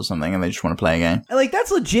bus or something, and they just want to play a game. Like,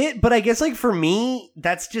 that's legit, but I guess like for me,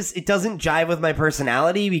 that's just, it doesn't jive with my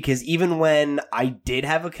personality, because even when I did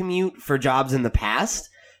have a commute for jobs in the past,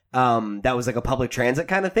 that was like a public transit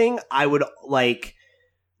kind of thing, I would like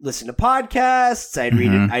listen to podcasts,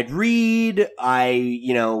 I'd read,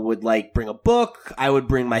 I would like bring a book, I would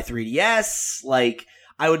bring my 3DS, like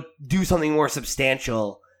I would do something more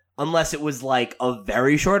substantial, unless it was like a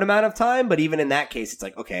very short amount of time. But even in that case, it's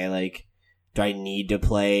like, okay, like, do I need to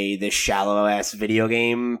play this shallow ass video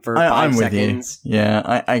game for 5 seconds? With you.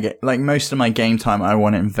 Yeah, I get, like, most of my game time I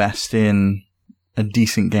want to invest in a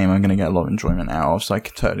decent game I'm going to get a lot of enjoyment out of, so I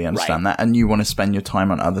can totally understand that. And you want to spend your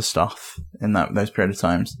time on other stuff in those period of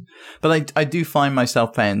times. But I do find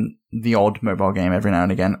myself playing the odd mobile game every now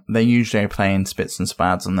and again. They usually play in spits and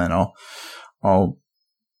spads, and then I'll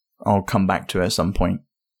come back to it at some point.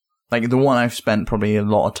 Like, the one I've spent probably a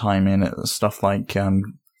lot of time in it, stuff like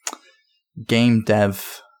Game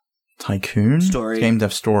Dev Tycoon, Game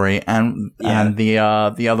Dev Story, and the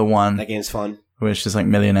other one, that game's fun, which is like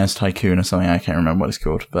Millionaire's Tycoon or something. I can't remember what it's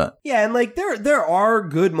called, but yeah, and like there are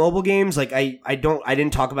good mobile games. Like I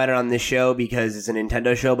didn't talk about it on this show because it's a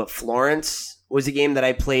Nintendo show, but Florence was a game that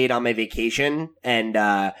I played on my vacation,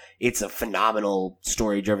 and it's a phenomenal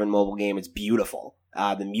story-driven mobile game. It's beautiful.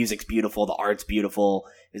 The music's beautiful. The art's beautiful.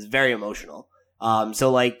 It's very emotional. So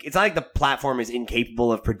like, it's not like the platform is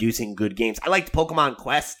incapable of producing good games. I liked Pokemon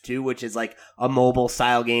Quest too, which is like a mobile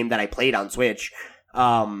style game that I played on Switch.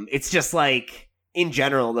 It's just like, in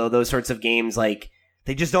general though, those sorts of games, like,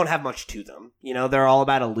 they just don't have much to them. They're all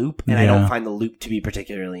about a loop, and I don't find the loop to be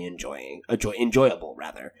particularly enjoyable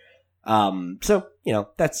rather. So,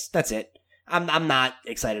 that's it. I'm not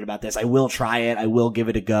excited about this. I will try it. I will give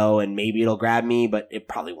it a go, and maybe it'll grab me, but it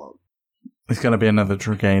probably won't. It's gonna be another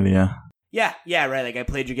Dragalia. Yeah, right. Like, I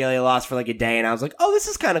played Dragalia Lost for like a day, and I was like, oh, this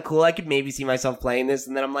is kind of cool. I could maybe see myself playing this,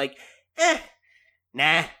 and then I'm like,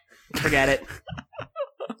 nah, forget it.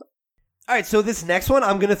 All right, so this next one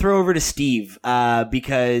I'm going to throw over to Steve,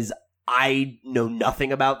 because I know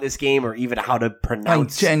nothing about this game or even how to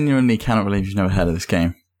pronounce. I genuinely cannot believe you've never heard of this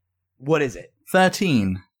game. What is it?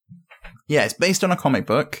 13. Yeah, it's based on a comic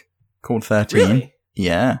book called 13. Really?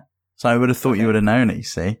 Yeah. So I would have thought you would have known it, you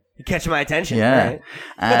see. You're catching my attention. Yeah. Right?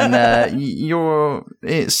 And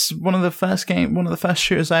it's one of the first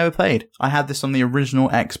shooters I ever played. I had this on the original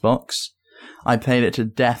Xbox. I played it to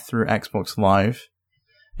death through Xbox Live.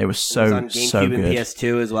 It was so good. It was on GameCube and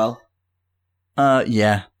PS2 as well?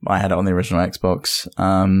 Yeah, I had it on the original Xbox.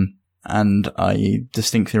 And I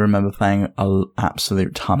distinctly remember playing an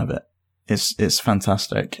absolute ton of it. It's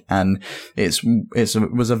fantastic, and it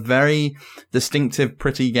was a very distinctive,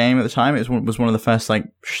 pretty game at the time. It was one of the first like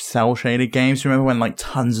cell shaded games. Remember when like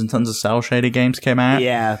tons and tons of cell shaded games came out?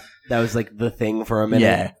 Yeah, that was like the thing for a minute.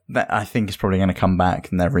 Yeah, that I think is probably going to come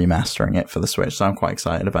back, and they're remastering it for the Switch. So I'm quite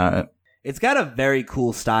excited about it. It's got a very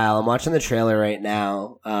cool style. I'm watching the trailer right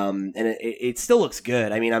now, and it still looks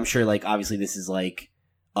good. I mean, I'm sure like obviously this is like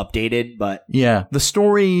updated, but yeah, the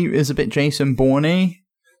story is a bit Jason Bourne-y.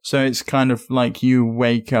 So it's kind of like you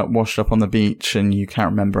wake up washed up on the beach and you can't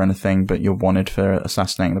remember anything, but you're wanted for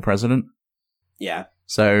assassinating the president. Yeah.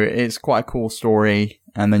 So it's quite a cool story,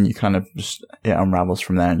 and then you kind of just, it unravels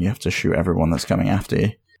from there and you have to shoot everyone that's coming after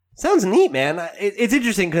you. Sounds neat, man. It's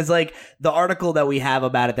interesting because like the article that we have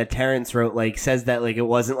about it that Terrence wrote like says that like it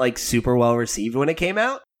wasn't like super well received when it came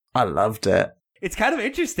out. I loved it. It's kind of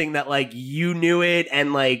interesting that like you knew it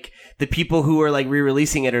and like the people who are like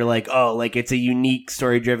re-releasing it are like, oh, like it's a unique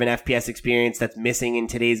story-driven FPS experience that's missing in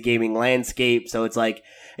today's gaming landscape. So it's like,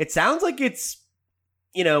 it sounds like it's,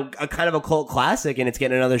 you know, a kind of a cult classic and it's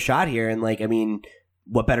getting another shot here. And like, I mean,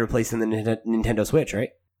 what better place than the Nintendo Switch, right?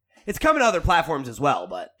 It's coming to other platforms as well,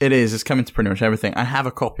 but... It is. It's coming to pretty much everything. I have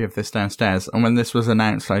a copy of this downstairs, and when this was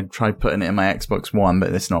announced, I tried putting it in my Xbox One,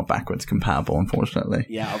 but it's not backwards compatible, unfortunately.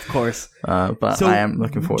 Yeah, of course. But so I am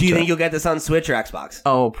looking forward to it. Do you think you'll get this on Switch or Xbox?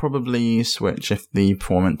 Oh, probably Switch if the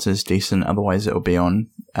performance is decent. Otherwise, it'll be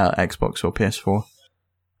on Xbox or PS4.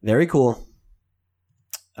 Very cool.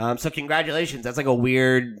 So congratulations. That's like a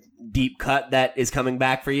weird deep cut that is coming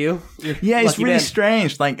back for you. Yeah, it's really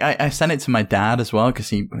strange. Like I sent it to my dad as well because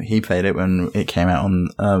he played it when it came out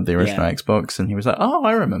on the original Xbox, and he was like, "Oh,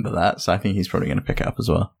 I remember that." So I think he's probably going to pick it up as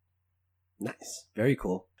well. Nice, very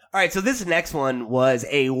cool. All right, so this next one was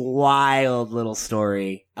a wild little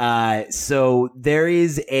story. So there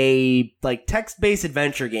is a like text-based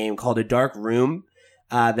adventure game called A Dark Room.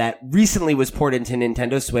 That recently was ported into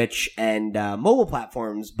Nintendo Switch and mobile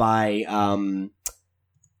platforms by,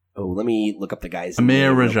 let me look up the guy's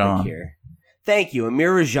Amir name Rajan. Here. Thank you,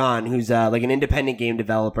 Amir Rajan, who's like an independent game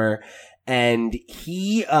developer, and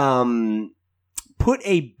he put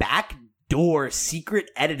a backdoor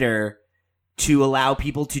secret editor to allow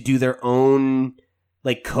people to do their own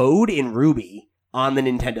like code in Ruby on the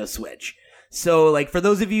Nintendo Switch. So, like, for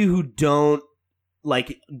those of you who don't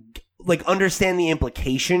like understand the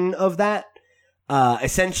implication of that,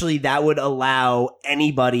 essentially that would allow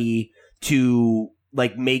anybody to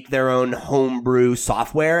like make their own homebrew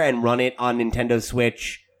software and run it on Nintendo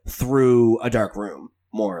Switch through A Dark Room,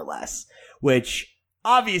 more or less, which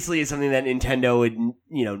obviously is something that Nintendo would,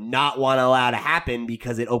 you know, not want to allow to happen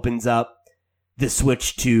because it opens up the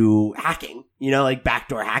Switch to hacking, you know, like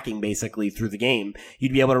backdoor hacking basically through the game.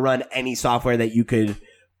 You'd be able to run any software that you could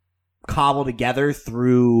cobble together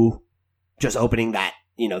through just opening that,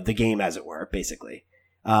 you know, the game as it were, basically,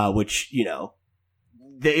 which, you know,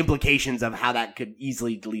 the implications of how that could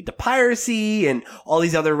easily lead to piracy and all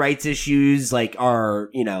these other rights issues like are,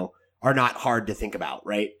 you know, are not hard to think about.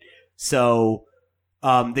 Right. So,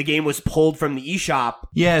 the game was pulled from the eShop.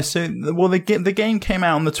 Yeah. So, well, the game came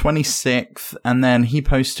out on the 26th, and then he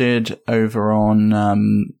posted over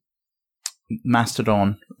on,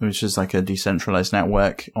 Mastodon, which is like a decentralized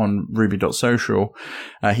network on ruby.social.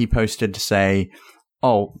 He posted to say,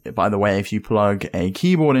 oh, by the way, if you plug a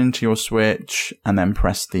keyboard into your Switch and then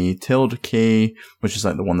press the tilde key, which is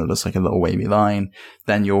like the one that looks like a little wavy line,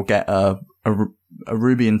 then you'll get a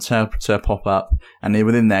Ruby interpreter pop up, and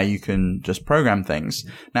within there you can just program things.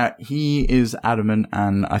 Now, he is adamant,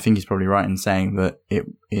 and I think he's probably right in saying that it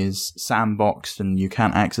is sandboxed and you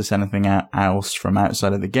can't access anything else from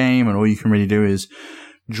outside of the game, and all you can really do is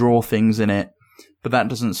draw things in it. But that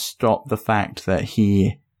doesn't stop the fact that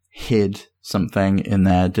he hid something in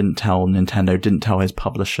there, didn't tell Nintendo, didn't tell his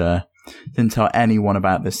publisher, didn't tell anyone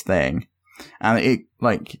about this thing. And it,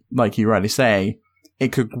 like you rightly say,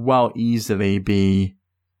 it could well easily be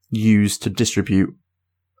used to distribute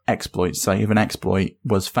exploits. So if an exploit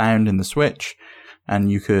was found in the Switch,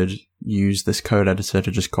 and you could use this code editor to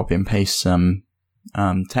just copy and paste some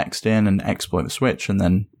text in and exploit the Switch, and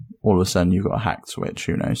then all of a sudden you've got a hacked Switch.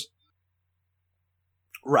 Who knows?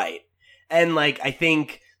 Right. And like, I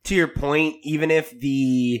think to your point, even if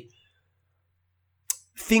the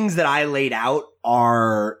things that I laid out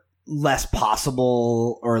are less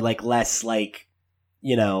possible or like less like,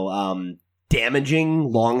 you know,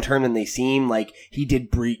 damaging long term than they seem, like he did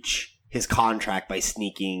breach his contract by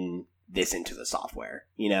sneaking this into the software,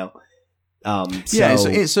 you know? Yeah,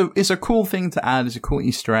 it's a cool thing to add. It's a cool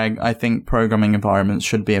Easter egg. I think programming environments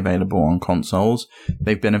should be available on consoles.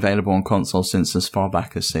 They've been available on consoles since as far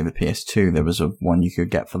back as, say, the PS2. There was one you could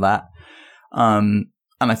get for that.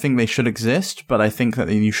 And I think they should exist, but I think that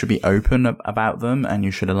you should be open about them, and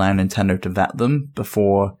you should allow Nintendo to vet them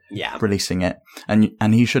before releasing it.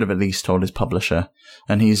 And he should have at least told his publisher.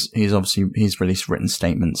 And he's released written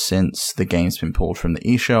statements since the game's been pulled from the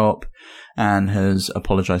eShop, and has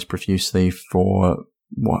apologized profusely for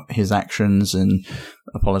his actions, and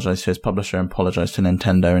apologized to his publisher, and apologized to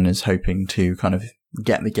Nintendo, and is hoping to kind of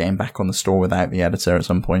get the game back on the store without the editor at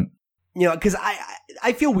some point. You know, because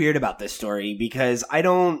I feel weird about this story, because I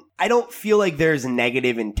don't feel like there's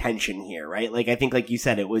negative intention here, right? Like, I think, like you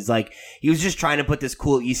said, it was like he was just trying to put this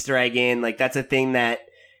cool Easter egg in. Like, that's a thing that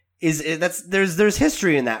there's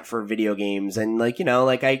history in that for video games, and like, you know,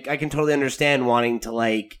 like I can totally understand wanting to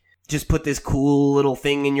like just put this cool little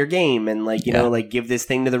thing in your game, and like, you know, like give this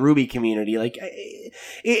thing to the Ruby community. Like,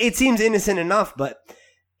 it seems innocent enough, but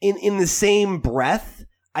in the same breath,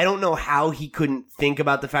 I don't know how he couldn't think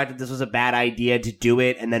about the fact that this was a bad idea to do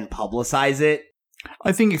it and then publicize it.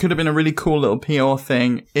 I think it could have been a really cool little PR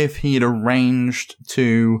thing if he'd arranged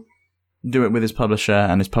to do it with his publisher,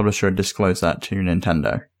 and his publisher had disclosed that to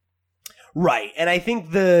Nintendo. Right. And I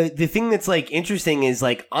think the thing that's like interesting is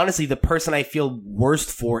like, honestly, the person I feel worst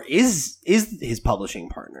for is his publishing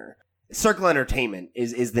partner. Circle Entertainment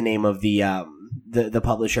is the name of the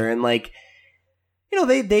publisher, and like, you know,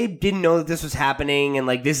 they didn't know that this was happening, and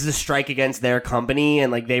like, this is a strike against their company, and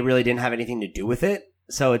like, they really didn't have anything to do with it.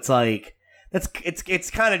 So it's like, it's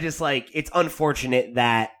kind of just like, it's unfortunate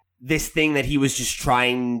that this thing that he was just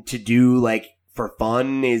trying to do like for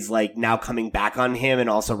fun is like now coming back on him, and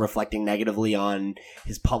also reflecting negatively on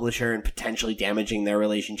his publisher and potentially damaging their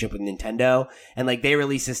relationship with Nintendo. And like, they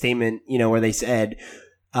released a statement, you know, where they said,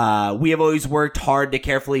 we have always worked hard to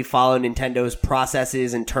carefully follow Nintendo's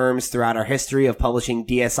processes and terms throughout our history of publishing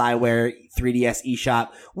DSiWare, 3DS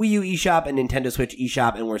eShop, Wii U eShop, and Nintendo Switch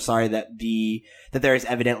eShop, and we're sorry that there has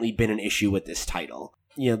evidently been an issue with this title.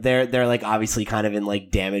 You know, they're like obviously kind of in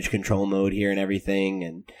like damage control mode here and everything,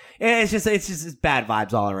 and it's just bad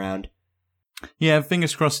vibes all around. Yeah,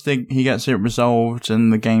 fingers crossed he gets it resolved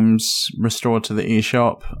and the game's restored to the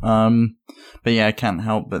eShop. But yeah, I can't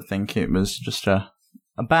help but think it was just a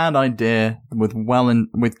bad idea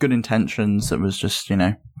with good intentions that was just, you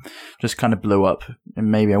know, just kind of blew up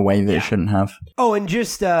in maybe a way that it shouldn't have. Oh, and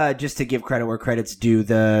just to give credit where credit's due,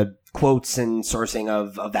 the quotes and sourcing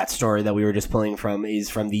of that story that we were just pulling from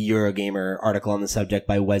is from the Eurogamer article on the subject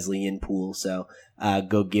by Wesley Inpool. So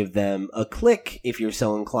go give them a click if you're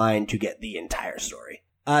so inclined to get the entire story.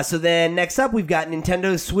 So then next up, we've got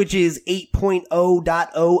Nintendo Switch's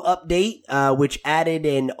 8.0.0 update, which added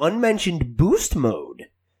an unmentioned boost mode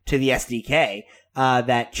to the SDK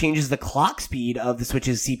that changes the clock speed of the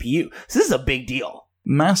Switch's CPU. So this is a big deal.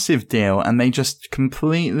 Massive deal, and they just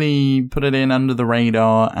completely put it in under the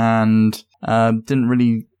radar and didn't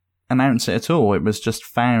really announce it at all. It was just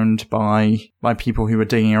found by people who were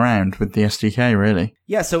digging around with the SDK, really.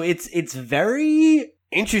 Yeah, so it's very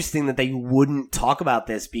interesting that they wouldn't talk about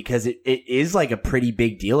this, because it is like a pretty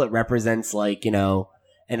big deal. It represents like, you know,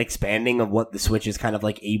 an expanding of what the Switch is kind of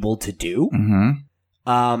like able to do. Mm-hmm.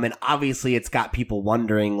 And obviously it's got people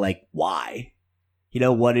wondering like, why? You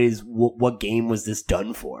know, what game was this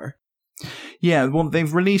done for? Yeah, well,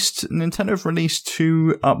 Nintendo have released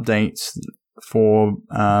 2 updates for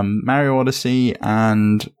Mario Odyssey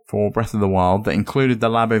and for Breath of the Wild that included the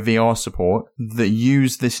Labo VR support that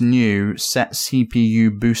use this new set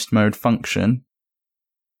CPU boost mode function.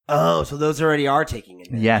 Oh, so those already are taking it.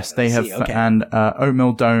 Yes, they have. Okay. And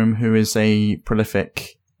Oatmeal Dome, who is a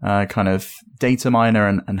prolific kind of data miner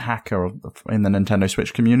and hacker in the Nintendo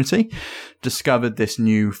Switch community, discovered this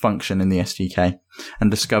new function in the SDK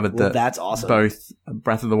and discovered that that's awesome. Both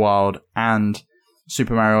Breath of the Wild and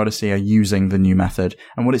Super Mario Odyssey are using the new method.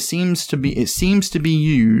 And what it seems to be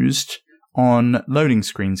used on loading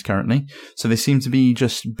screens currently. So they seem to be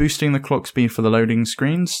just boosting the clock speed for the loading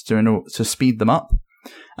screens to speed them up,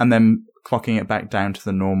 and then clocking it back down to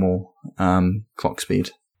the normal clock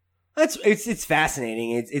speed. It's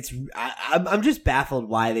fascinating. I'm just baffled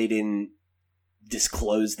why they didn't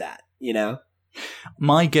disclose that, you know?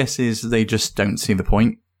 My guess is they just don't see the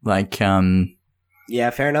point. Like, yeah,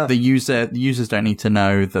 fair enough. The users don't need to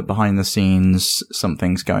know that behind the scenes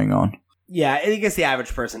something's going on. Yeah, I guess the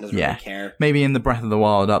average person doesn't really care. Maybe in the Breath of the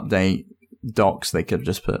Wild update docs they could have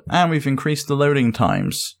just put, and we've increased the loading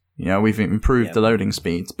times. You know, we've improved the loading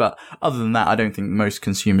speeds. But other than that, I don't think most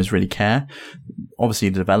consumers really care. Obviously,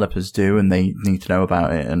 the developers do, and they need to know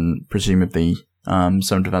about it. And presumably,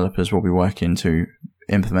 some developers will be working to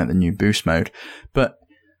implement the new boost mode. But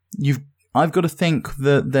I've got to think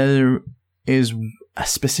that there is a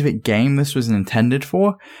specific game this was intended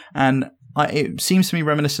for. And it seems to me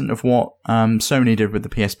reminiscent of what Sony did with the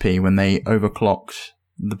PSP when they overclocked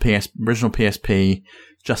the original PSP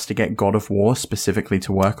just to get God of War specifically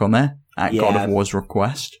to work on there at God of War's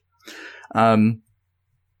request. So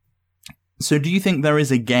do you think there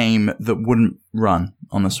is a game that wouldn't run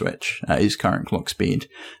on the Switch at its current clock speed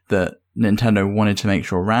that Nintendo wanted to make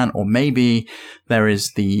sure ran? Or maybe there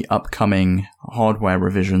is the upcoming hardware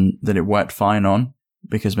revision that it worked fine on,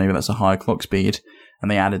 because maybe that's a higher clock speed, and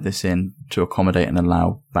they added this in to accommodate and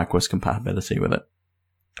allow backwards compatibility with it.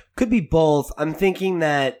 Could be both. I'm thinking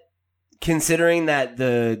that, considering that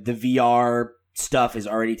the VR stuff is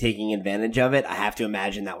already taking advantage of it, I have to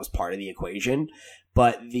imagine that was part of the equation.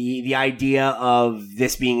 But the idea of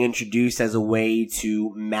this being introduced as a way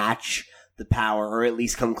to match the power, or at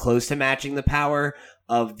least come close to matching the power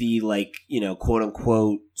of the, like, you know, quote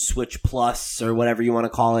unquote Switch Plus or whatever you want to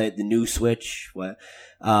call it, the new Switch,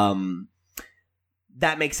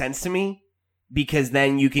 that makes sense to me, because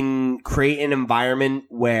then you can create an environment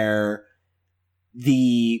where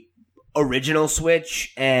the original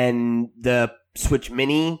Switch and the Switch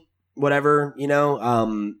Mini, whatever, you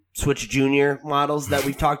know, Switch Junior models that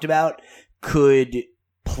we've talked about could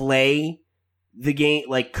play the game,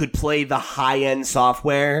 like could play the high-end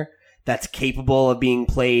software that's capable of being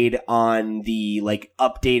played on the like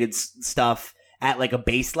updated stuff at like a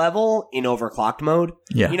base level in overclocked mode.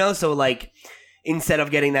 Yeah. You know, so like instead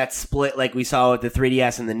of getting that split like we saw with the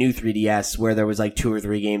 3DS and the new 3DS where there was like 2 or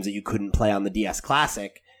 3 games that you couldn't play on the DS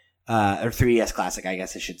Classic, or 3DS Classic, I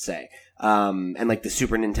guess I should say. And like the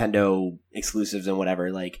Super Nintendo exclusives and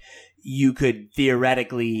whatever, like you could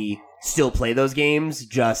theoretically still play those games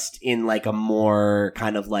just in like a more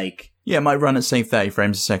kind of like... Yeah, it might run at say 30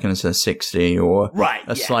 frames a second instead of 60 or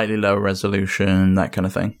slightly lower resolution, that kind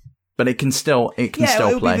of thing. But it can still still play. Yeah,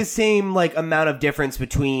 it would be the same like amount of difference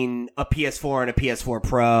between a PS4 and a PS4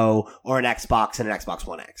 Pro or an Xbox and an Xbox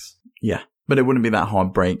One X. Yeah, but it wouldn't be that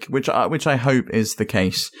hard break, which I hope is the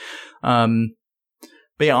case. But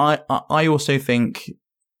yeah, I also think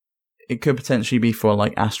it could potentially be for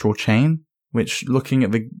like Astral Chain, which, looking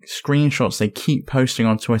at the screenshots they keep posting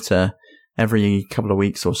on Twitter every couple of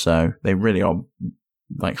weeks or so, they really are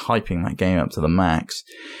like hyping that game up to the max.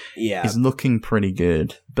 Yeah, it's looking pretty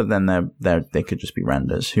good. But then they could just be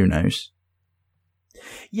renders. Who knows?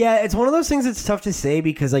 Yeah, it's one of those things that's tough to say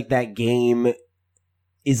because like that game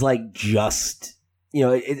is like just, you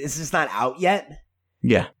know, it's just not out yet.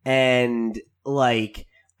 Yeah, and like,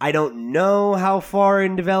 I don't know how far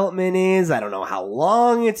in development is. I don't know how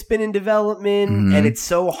long it's been in development. Mm-hmm. And it's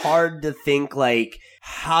so hard to think, like,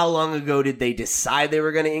 how long ago did they decide they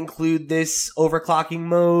were going to include this overclocking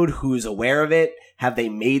mode? Who's aware of it? Have they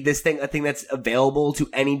made this thing a thing that's available to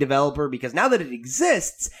any developer? Because now that it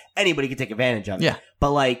exists, anybody can take advantage of it. Yeah.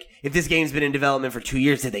 But, like, if this game's been in development for 2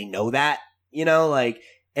 years, did they know that? You know, like,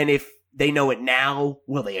 and if they know it now,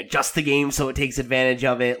 will they adjust the game so it takes advantage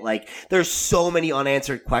of it? Like, there's so many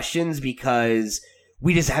unanswered questions because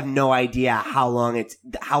we just have no idea how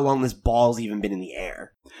long this ball's even been in the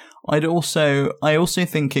air. I also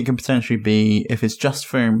think it can potentially be, if it's just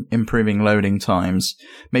for improving loading times,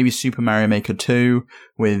 maybe Super Mario Maker 2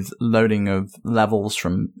 with loading of levels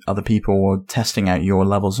from other people or testing out your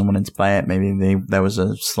levels and wanting to play it. Maybe there was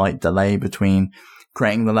a slight delay between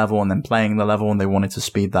creating the level and then playing the level, and they wanted to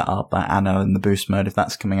speed that up and add in the boost mode. If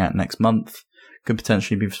that's coming out next month, could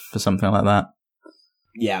potentially be for something like that.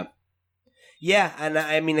 Yeah. Yeah, and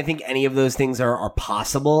I mean, I think any of those things are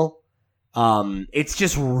possible. It's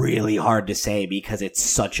just really hard to say because it's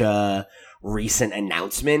such a recent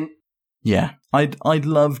announcement. Yeah. I'd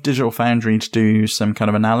love Digital Foundry to do some kind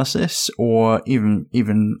of analysis, or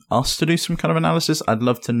even us to do some kind of analysis. I'd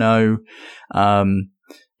love to know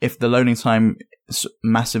if the loading time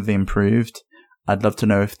massively improved. I'd love to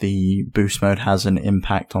know if the boost mode has an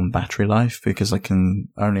impact on battery life, because I can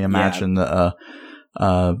only imagine that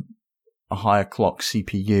a higher clock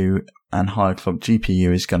CPU and higher clock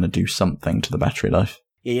GPU is going to do something to the battery life.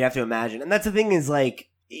 Yeah, you have to imagine. And that's the thing is, like,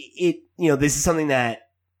 it, you know, this is something that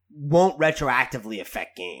won't retroactively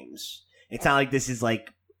affect games. It's not like this is like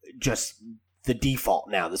just the default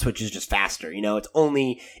now. The Switch is just faster. You know, it's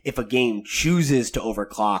only if a game chooses to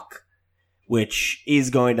overclock, which is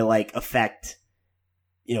going to like affect,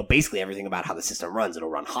 you know, basically everything about how the system runs. It'll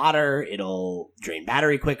run hotter. It'll drain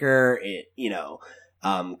battery quicker. It, you know,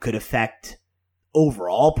 could affect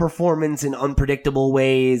overall performance in unpredictable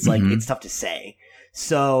ways. Like, it's tough to say.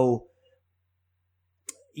 So,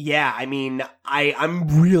 yeah, I mean,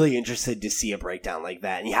 I'm really interested to see a breakdown like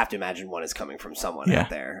that. And you have to imagine one is coming from someone out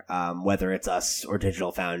there, whether it's us or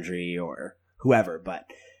Digital Foundry or whoever. But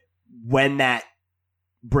when that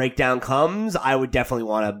breakdown comes, I would definitely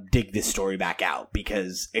want to dig this story back out,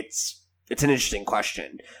 because it's an interesting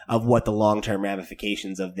question of what the long-term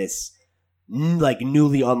ramifications of this like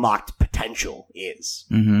newly unlocked potential is.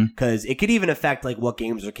 Because it could even affect like what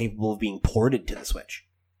games are capable of being ported to the Switch.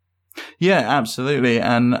 Yeah, absolutely.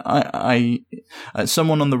 And I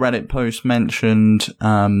someone on the Reddit post mentioned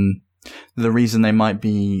the reason they might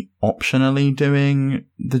be optionally doing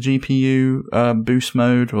the GPU boost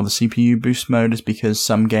mode or the CPU boost mode is because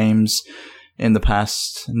some games in the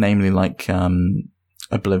past, namely like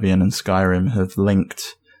Oblivion and Skyrim, have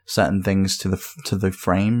linked certain things to the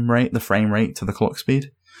frame rate to the clock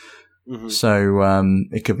speed. So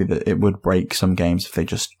it could be that it would break some games if they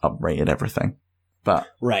just uprated everything. But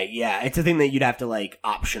right, yeah, it's a thing that you'd have to like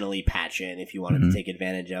optionally patch in if you wanted to take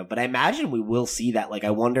advantage of. But I imagine we will see that. Like,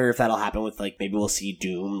 I wonder if that'll happen with like maybe we'll see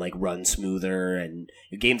Doom like run smoother, and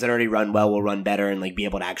games that already run well will run better and like be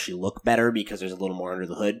able to actually look better because there's a little more under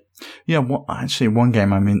the hood. Yeah, one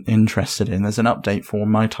game I'm interested in. There's an update for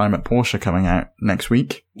My Time at Porsche coming out next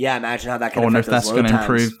week. Yeah, imagine how that can. I wonder if that's going to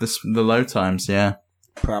improve the load times. Yeah,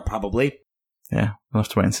 probably. Yeah, we'll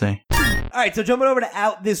have to wait and see. All right, so jumping over to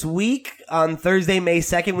Out This Week, on Thursday, May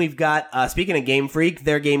 2nd, we've got, speaking of Game Freak,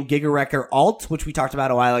 their game Giga Wrecker Alt, which we talked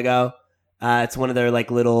about a while ago. It's one of their like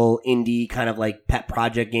little indie kind of like pet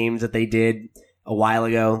project games that they did a while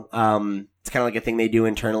ago. It's kind of like a thing they do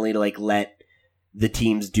internally to like let the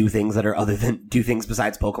teams do things that are other than do things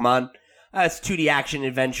besides Pokemon. It's a 2D action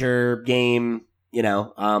adventure game, you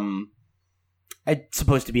know. It's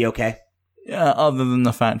supposed to be okay. Yeah, other than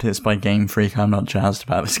the fact it's by Game Freak, I'm not jazzed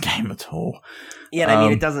about this game at all. Yeah, and I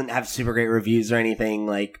mean, it doesn't have super great reviews or anything.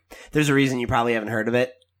 Like, there's a reason you probably haven't heard of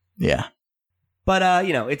it. Yeah. But,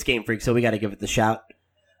 you know, it's Game Freak, so we got to give it the shout.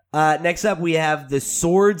 Next up, we have The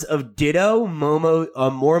Swords of Ditto,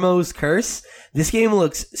 Mormo's Curse. This game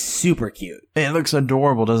looks super cute. It looks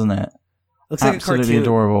adorable, doesn't it? Looks like absolutely a cartoon.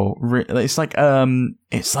 Adorable. It's like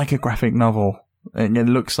a graphic novel. It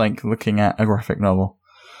looks like looking at a graphic novel.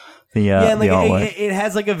 The artwork. It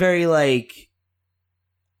has like a very like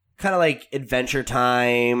kind of like Adventure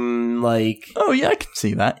Time, like oh yeah, I can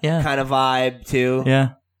see that. Yeah, kind of vibe too.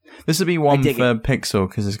 Yeah, this would be one for Pixel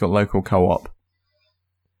because it's got local co-op.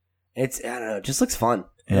 I don't know, it just looks fun.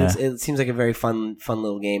 Yeah. It seems like a very fun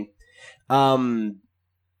little game. I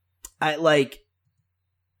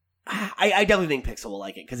definitely think Pixel will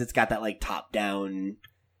like it because it's got that like top down.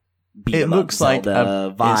 It looks like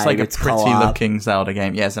vibe. It's like a it's pretty co-op. looking Zelda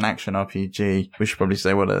game. Yeah, it's an action RPG. We should probably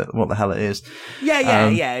say what the hell it is. Yeah.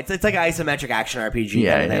 It's like an isometric action RPG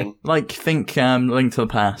kind of thing. Like think Link to the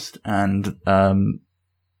Past and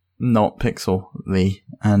not Pixel-ly,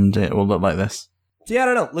 and it will look like this. So yeah, I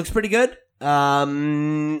don't know. Looks pretty good.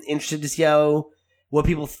 Interested to see what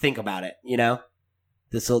people think about it. You know,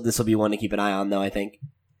 this will be one to keep an eye on, though. I think.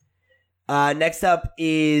 Next up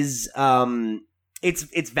is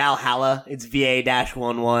It's Valhalla. It's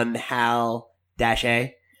VA-11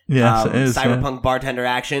 HAL-A. Yes, it is. Cyberpunk bartender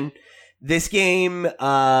action. This game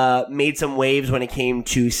made some waves when it came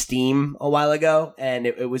to Steam a while ago, and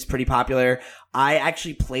it was pretty popular. I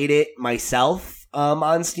actually played it myself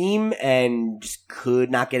on Steam and just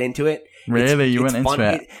could not get into it. Really? You went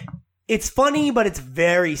into it? It's funny, but it's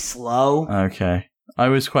very slow. Okay. I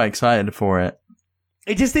was quite excited for it.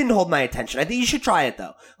 It just didn't hold my attention. I think you should try it,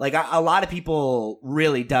 though. Like, a lot of people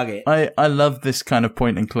really dug it. I love this kind of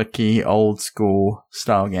point-and-clicky, old-school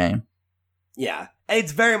style game. Yeah,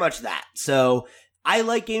 it's very much that. So, I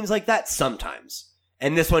like games like that sometimes.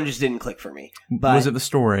 And this one just didn't click for me. But was it the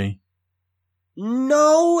story?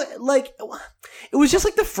 No, like, it was just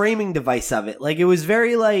like the framing device of it. Like, it was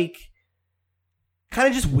very, like, kind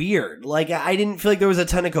of just weird. Like, I didn't feel like there was a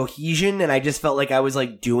ton of cohesion, and I just felt like I was,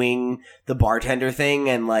 like, doing the bartender thing,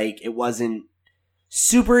 and, like, it wasn't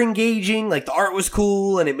super engaging. Like, the art was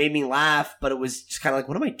cool, and it made me laugh, but it was just kind of like,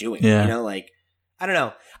 what am I doing? Yeah. You know, like, I don't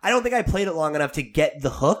know. I don't think I played it long enough to get the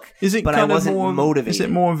hook, but I wasn't motivated. Is it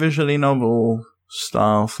more visually novel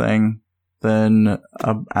style thing than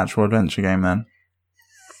an actual adventure game, then?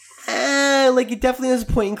 Like, it definitely has a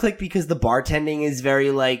point and click because the bartending is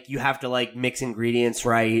very, like, you have to, like, mix ingredients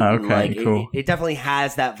right. Okay, and, like, cool. It definitely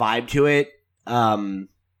has that vibe to it. But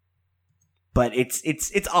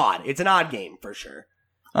it's odd. It's an odd game, for sure.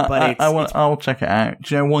 But I'll check it out.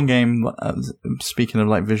 Do you know one game, speaking of,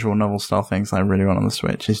 like, visual novel style things I really want on the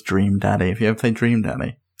Switch is Dream Daddy. Have you ever played Dream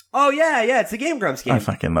Daddy? Oh, yeah, it's a Game Grumps game. I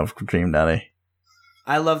fucking love Dream Daddy.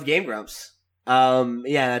 I love Game Grumps.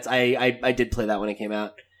 I did play that when it came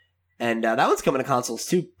out. And that one's coming to consoles,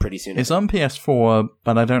 too, pretty soon. It's on PS4,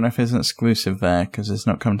 but I don't know if it's an exclusive there, because it's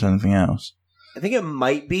not coming to anything else. I think it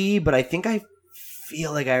might be, but I think I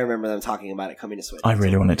feel like I remember them talking about it coming to Switch. I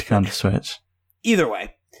really want it to come to Switch. Either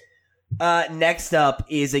way. Next up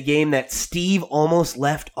is a game that Steve almost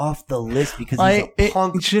left off the list because he's a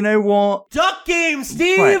punk. Do you know what? Duck Game,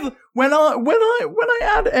 Steve! Right. When I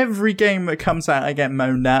add every game that comes out, I get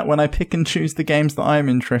moaned at. When I pick and choose the games that I'm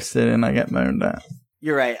interested in, I get moaned at.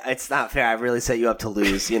 You're right. It's not fair. I really set you up to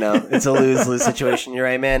lose, you know? It's a lose-lose situation. You're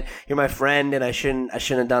right, man. You're my friend, and I shouldn't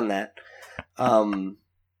have done that.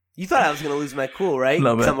 You thought I was going to lose my cool, right?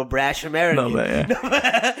 Because I'm a brash American.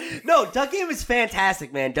 Yeah. No, Duck Game is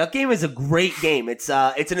fantastic, man. Duck Game is a great game. It's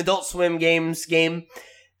an Adult Swim Games game,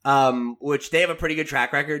 which they have a pretty good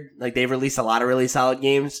track record. Like, they've released a lot of really solid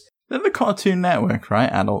games. They're the Cartoon Network, right?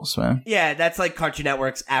 Adult Swim. Yeah, that's like Cartoon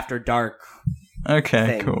Network's After Dark. Okay,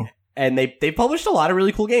 thing. Cool. And they published a lot of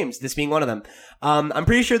really cool games, this being one of them. I'm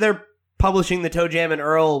pretty sure they're publishing the Toe Jam and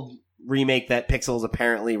Earl remake that Pixel's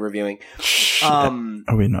apparently reviewing.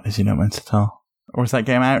 Are we not? Is he not meant to tell? Or is that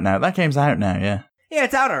game out now? That game's out now, yeah. Yeah,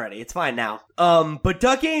 it's out already. It's fine now. But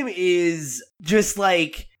Duck Game is just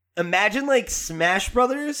like, imagine like Smash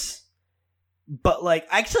Brothers, but like,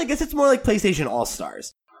 actually I guess it's more like PlayStation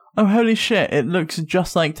All-Stars. Oh, holy shit. It looks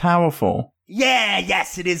just like Towerfall. Yeah,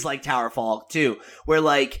 yes, it is like Towerfall too, where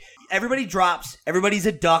like everybody drops, everybody's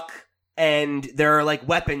a duck, and there are like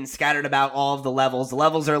weapons scattered about all of the levels. The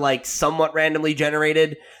levels are like somewhat randomly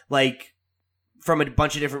generated, like from a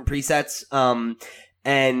bunch of different presets.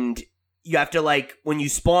 And you have to like, when you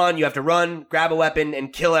spawn, you have to run, grab a weapon,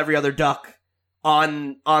 and kill every other duck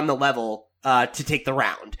on the level to take the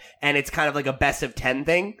round. And it's kind of like a best of 10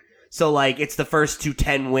 thing. So like it's the first to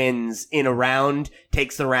 10 wins in a round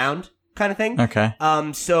takes the round kind of thing. Okay.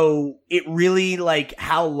 So it really like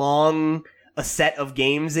how long a set of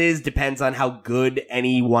games is depends on how good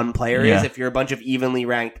any one player is. If you're a bunch of evenly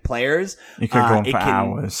ranked players, you could go on for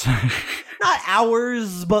hours. Not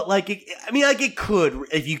hours, but like it could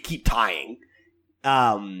if you keep tying.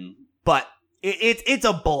 But it's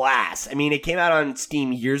a blast. I mean, it came out on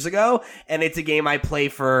Steam years ago, and it's a game I play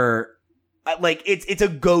for. Like it's a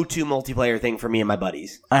go-to multiplayer thing for me and my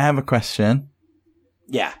buddies. I have a question.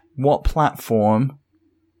 Yeah. What platform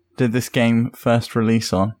did this game first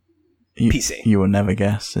release on? PC. You will never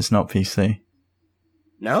guess. It's not PC.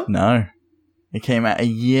 No? No. It came out a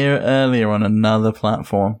year earlier on another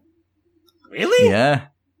platform. Really? Yeah.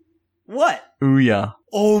 What? Ouya.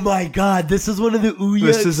 Oh my god, this is one of the Ouya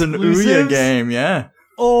This is an Ouya game, yeah.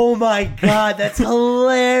 Oh my god, that's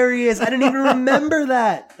hilarious. I didn't even remember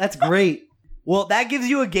that. That's great. Well, that gives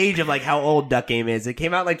you a gauge of like how old Duck Game is. It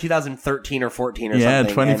came out like 2013 or 14 or something. Yeah,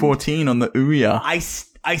 2014 on the Ouya.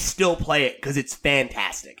 I still play it because it's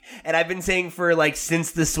fantastic. And I've been saying for like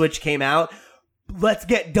since the Switch came out, let's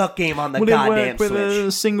get Duck Game on the goddamn Switch. Will it work with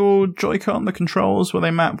a single Joy-Con, the controls, will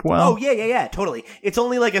they map well? Oh, yeah, totally. It's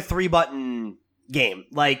only like a 3-button game.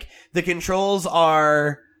 Like, the controls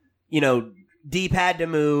are, D-pad to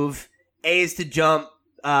move, A is to jump,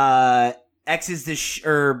 X is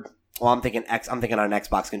to I'm thinking X. I'm thinking on an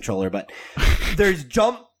Xbox controller, but there's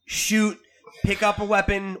jump, shoot, pick up a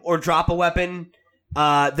weapon, or drop a weapon.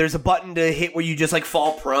 There's a button to hit where you just like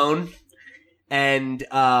fall prone, and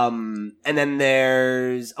then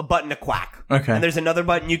there's a button to quack. Okay. And there's another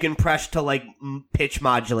button you can press to like pitch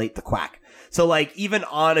modulate the quack. So like even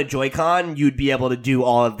on a Joy-Con, you'd be able to do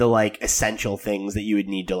all of the like essential things that you would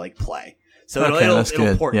need to like play. So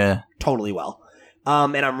it'll port totally well.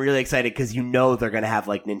 And I'm really excited because they're going to have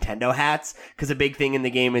like Nintendo hats, because a big thing in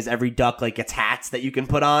the game is every duck like gets hats that you can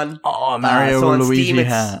put on. Oh, Mario or Luigi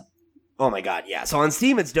hat. Oh my god, yeah. So on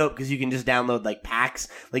Steam it's dope because you can just download like packs.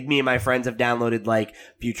 Like me and my friends have downloaded like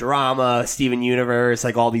Futurama, Steven Universe,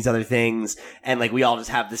 like all these other things, and like we all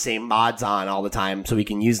just have the same mods on all the time so we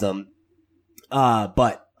can use them.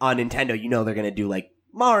 But on Nintendo, they're going to do like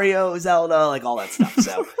Mario, Zelda, like all that stuff.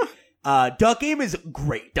 So Duck Game is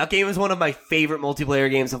great. Duck Game is one of my favorite multiplayer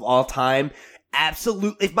games of all time.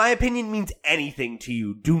 Absolutely. If my opinion means anything to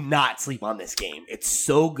you, do not sleep on this game. It's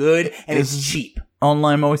so good, and it's cheap.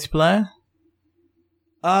 Online multiplayer?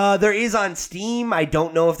 There is on Steam. I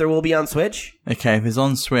don't know if there will be on Switch. Okay, if it's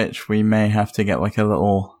on Switch, we may have to get like a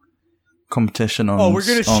little competition on we're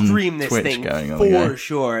going to stream this Twitch thing going on for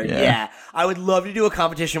sure. Yeah. I would love to do a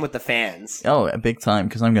competition with the fans. Oh, big time,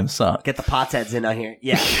 because I'm going to suck. Get the pots heads in on here.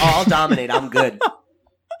 Yeah, I'll dominate. I'm good.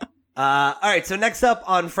 All right, so next up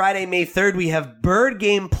on Friday, May 3rd, we have Bird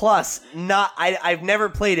Game Plus. I've never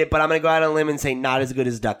played it, but I'm going to go out on a limb and say not as good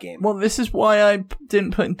as Duck Game. Well, this is why I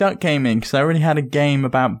didn't put Duck Game in, because I already had a game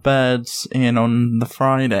about birds in on the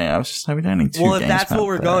Friday. I was just like, we don't need two games. Well, if that's what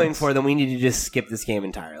we're birds. Going for, then we need to just skip this game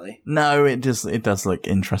entirely. No, it does look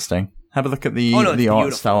interesting. Have a look at the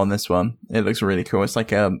art style on this one. It looks really cool. It's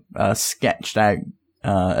like a sketched out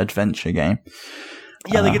adventure game.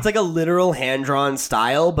 Yeah, like it's like a literal hand-drawn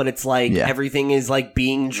style, but it's like everything is like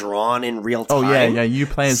being drawn in real time. Oh, yeah. You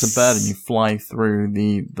play as a bird and you fly through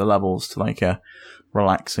the levels to like a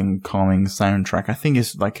relaxing, calming soundtrack. I think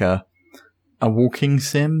it's like a walking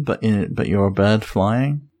sim, but you're a bird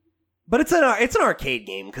flying. But it's an arcade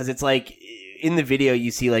game because it's like in the video you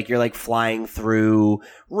see like you're like flying through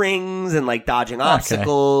rings and like dodging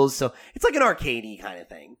obstacles. So it's like an arcadey kind of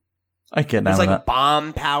thing. I get that. There's like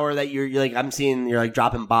bomb power that you're like I'm seeing you're like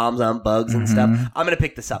dropping bombs on bugs and stuff. I'm gonna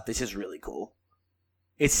pick this up. This is really cool.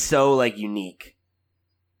 It's so like unique.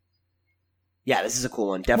 Yeah, this is a cool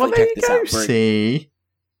one. Definitely check this out. See,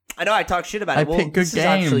 I know I talk shit about it. Well, pick good this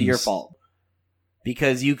games. Is actually your fault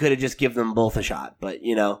because you could have just given them both a shot. But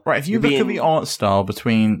you know, right? If you look at the art style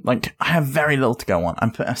between, like, I have very little to go on.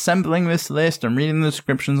 I'm assembling this list. I'm reading the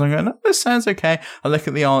descriptions. I'm going, oh, this sounds okay. I look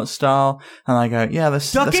at the art style and I go, yeah,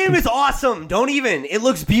 this Duck Game is awesome. Don't even. It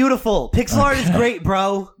looks beautiful. Pixel art is great,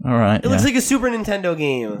 bro. All right. It looks like a Super Nintendo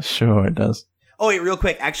game. Sure, it does. Oh wait, real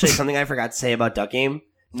quick. Actually, something I forgot to say about Duck Game.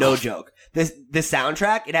 No joke. This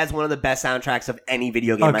soundtrack, it has one of the best soundtracks of any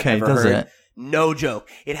video game I've ever heard. It? No joke.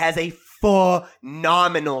 It has a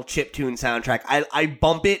phenomenal chiptune soundtrack. I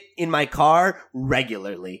bump it in my car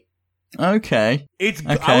regularly. Okay.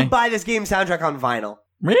 I would buy this game soundtrack on vinyl.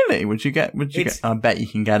 Really? Would you get I bet you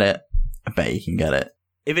can get it.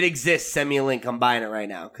 If it exists, send me a link. I'm buying it right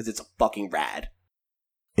now because it's fucking rad.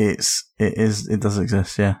 It does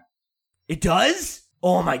exist, yeah. It does?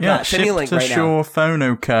 Oh my god, send me a link right now. Shure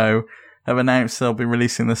Phonoco have announced they'll be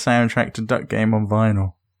releasing the soundtrack to Duck Game on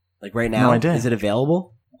vinyl. Like right now? No idea. Is it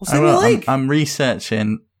available? Well, send me a link. I'm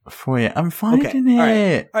researching for you. I'm finding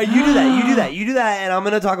it. All right, you do that, and I'm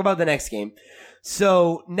going to talk about the next game.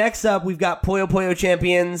 So, next up, we've got Puyo Puyo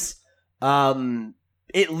Champions.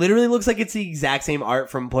 It literally looks like it's the exact same art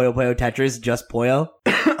from Puyo Puyo Tetris, just Puyo.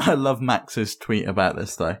 I love Max's tweet about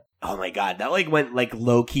this, though. Oh my god, that like went like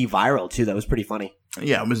low-key viral, too. That was pretty funny.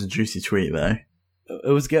 Yeah, it was a juicy tweet, though.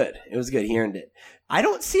 It was good. He earned it. I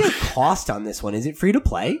don't see a cost on this one. Is it free to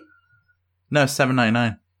play? No,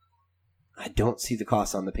 $7.99. I don't see the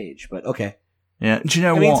cost on the page, but okay. Yeah, do you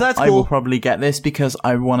know what? So that's cool. I will probably get this because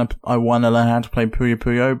I want to learn how to play Puyo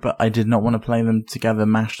Puyo, but I did not want to play them together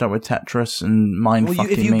mashed up with Tetris and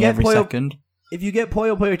fucking me every second. If you get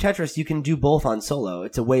Puyo Puyo Tetris, you can do both on solo.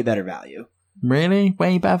 It's a way better value. Really?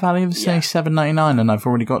 Way better value? Say $7.99 and I've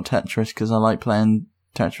already got Tetris because I like playing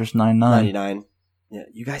Tetris 99. 99. Yeah,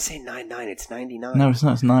 you guys say 99. It's 99. No, it's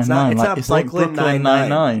not. It's 99. It's like Brooklyn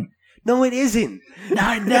 99. No, it isn't.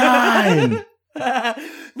 99.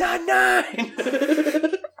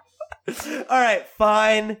 99. All right,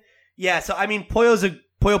 fine. Yeah, so I mean,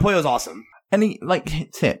 Puyo's awesome. Any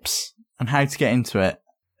like tips on how to get into it?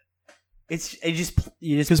 You just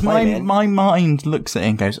because my mind looks at it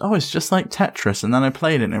and goes, oh, it's just like Tetris, and then I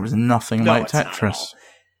played it and it was nothing like Tetris.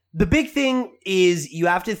 The big thing is you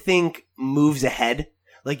have to think moves ahead.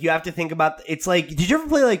 Like you have to think about. It's like, did you ever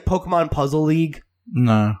play like Pokemon Puzzle League?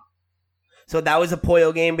 No. So that was a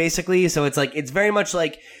Puyo game, basically. So it's like, it's very much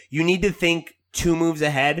like you need to think 2 moves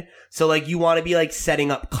ahead. So like you want to be like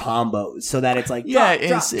setting up combos so that it's like, drop.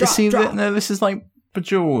 No, this is like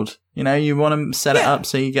Bejeweled. You know, you want to set it up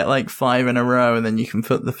so you get like 5 in a row and then you can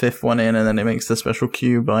put the 5th one in and then it makes the special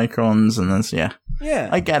cube icons and then, Yeah.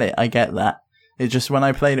 I get it. I get that. It just, when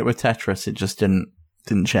I played it with Tetris, it just didn't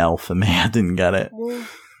gel for me. I didn't get it. Well,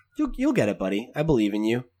 you'll get it, buddy. I believe in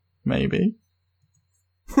you. Maybe.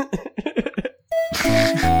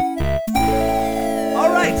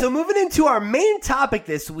 Alright, so moving into our main topic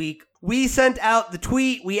this week, we sent out the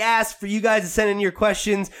tweet. We asked for you guys to send in your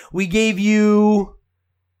questions. We gave you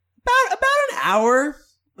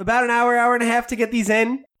about an hour and a half to get these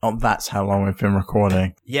in. Oh, that's how long we've been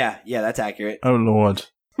recording. Yeah, that's accurate. Oh, Lord.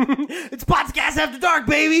 It's Podcast After Dark,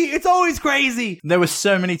 baby! It's always crazy! There were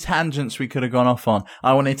so many tangents we could have gone off on.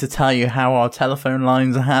 I wanted to tell you how our telephone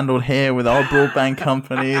lines are handled here with our broadband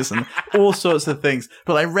companies and all sorts of things,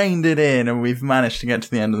 but I reined it in and we've managed to get to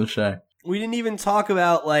the end of the show. We didn't even talk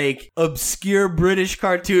about, like, obscure British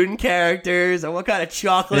cartoon characters and what kind of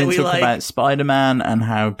chocolate we like. We didn't talk about Spider-Man and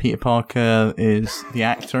how Peter Parker is the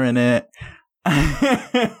actor in it.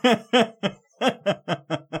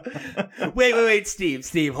 Wait,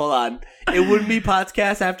 Steve, hold on. It wouldn't be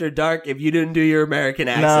Podcast After Dark if you didn't do your American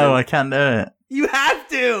accent. No, I can't do it. You have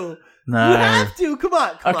to. No. You have to. Come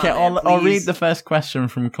on. Okay, I'll read the first question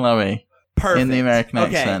from Chloe. Perfect. In the American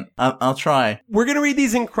accent. I'll try. We're going to read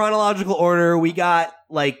these in chronological order. We got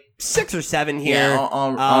like 6 or 7 here. Yeah,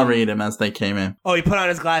 I'll read them as they came in. Oh, he put on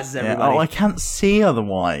his glasses, everybody. Yeah. Oh, I can't see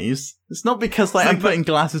otherwise. It's not because I'm putting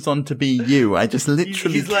glasses on to be you. I just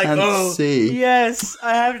literally can't see. Yes,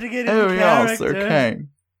 I have to get into character. Yes, okay.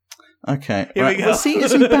 Here we go. Well, see,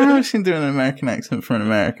 it's embarrassing doing an American accent for an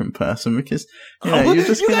American person because you're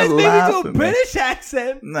just going to laugh at me. You guys made me do a British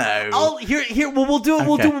accent. No. We'll do it.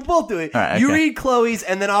 Okay. We'll both do it. Right, you read Chloe's,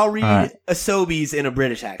 and then I'll read Asobi's in a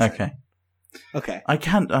British accent. Okay. I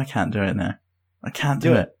can't do it now. I can't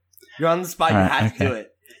do it. You're on the spot. You have to do it.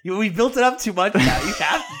 We built it up too much now. You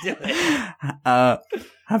have to do it.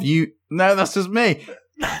 Have you? No, that's just me.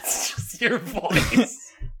 That's just your voice.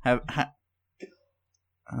 Have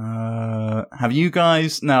you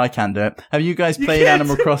guys? No, I can't do it. Have you guys played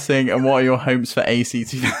Animal Crossing, and what are your hopes for AC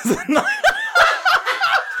 2009?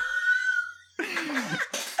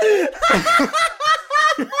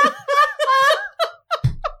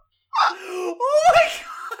 Oh my god,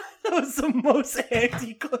 that was the most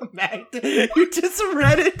anticlimactic. You just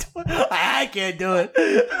read it. I can't do it.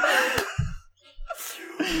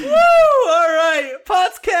 Woo! Alright,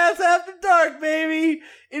 Podcast After Dark, baby.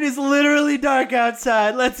 It is literally dark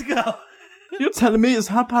outside. Let's go. You're telling me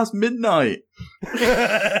it's midnight.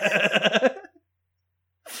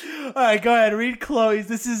 Alright, go ahead. Read Chloe's.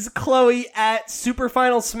 This is Chloe at Super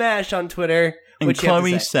Final Smash on Twitter. And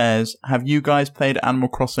Chloe says, have you guys played Animal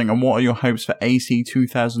Crossing, and what are your hopes for AC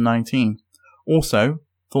 2019? Also,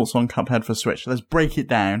 thoughts on Cuphead for Switch. Let's break it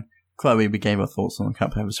down. Chloe, we gave our thoughts on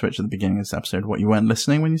Cuphead for Switch at the beginning of this episode. What, you weren't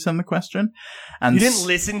listening when you sent the question? And you didn't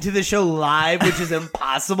listen to the show live, which is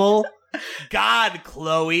impossible? God,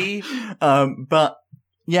 Chloe. But,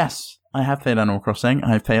 yes, I have played Animal Crossing.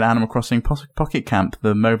 I've played Animal Crossing Pocket Camp,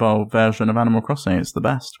 the mobile version of Animal Crossing. It's the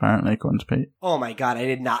best, apparently, according to Pete. Oh my god, I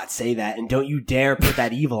did not say that. And don't you dare put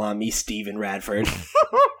that evil on me, Steven Radford.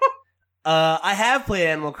 I have played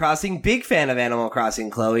Animal Crossing. Big fan of Animal Crossing,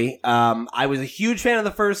 Chloe. I was a huge fan of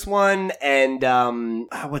the first one, and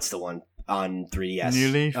what's the one on 3DS? New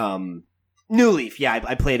Leaf? New Leaf, yeah,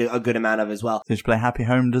 I played a good amount of as well. Did you play Happy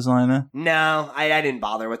Home Designer? No, I didn't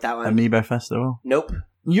bother with that one. Amiibo Festival? Nope.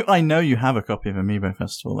 I know you have a copy of Amiibo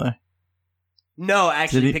Festival, though. No,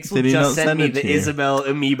 actually, Pixel just sent me the Isabelle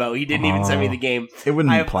Amiibo. He didn't even send me the game. It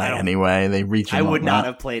wouldn't play anyway. They reach. I would not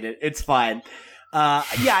have played it. It's fine.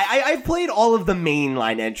 I played all of the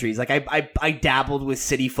mainline entries. Like I dabbled with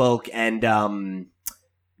City Folk and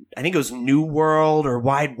I think it was New World or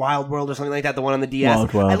Wild World or something like that. The one on the DS.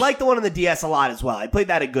 Wild World. I like the one on the DS a lot as well. I played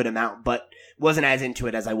that a good amount, but wasn't as into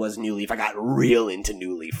it as I was New Leaf. I got real into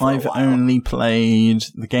New Leaf for a while. I've only played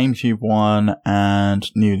the GameCube one and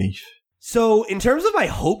New Leaf. So in terms of my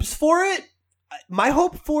hopes for it, my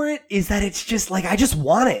hope for it is that it's just like, I just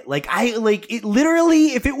want it. Like, it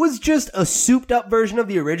literally, if it was just a souped up version of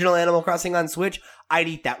the original Animal Crossing on Switch, I'd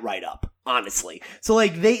eat that right up, honestly. So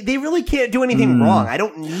like, they really can't do anything wrong. I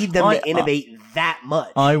don't need them to innovate that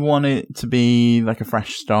much. I want it to be like a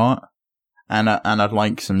fresh start. And I'd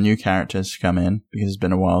like some new characters to come in, because it's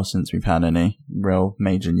been a while since we've had any real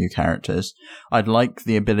major new characters. I'd like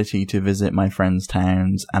the ability to visit my friends'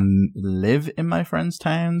 towns and live in my friends'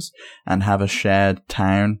 towns and have a shared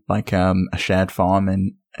town, like a shared farm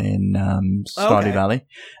in Stardew Valley.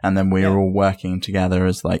 And then we're all working together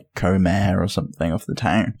as like co-mayor or something of the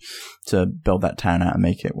town to build that town out and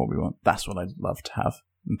make it what we want. That's what I'd love to have.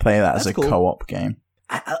 And play that as a co-op game.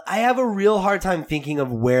 I have a real hard time thinking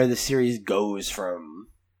of where the series goes from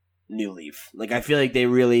New Leaf. Like, I feel like they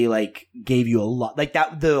really, like, gave you a lot. Like,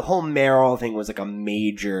 the whole Meryl thing was, like, a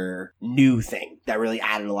major new thing that really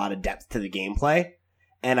added a lot of depth to the gameplay.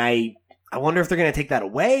 And I wonder if they're going to take that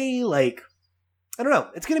away. Like, I don't know.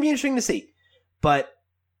 It's going to be interesting to see. But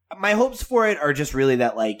my hopes for it are just really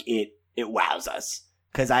that, like, it wows us.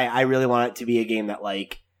 Because I really want it to be a game that,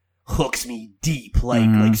 like, hooks me deep like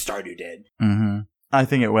Stardew did. Mm-hmm. I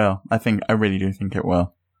think it will. I really do think it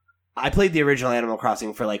will. I played the original Animal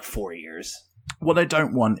Crossing for like 4 years. What I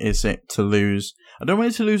don't want is it to lose... I don't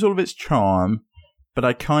want it to lose all of its charm, but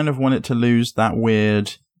I kind of want it to lose that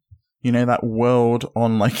weird... You know, that world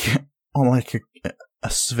on like a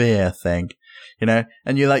sphere thing. You know?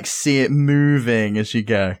 And you like see it moving as you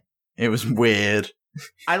go. It was weird.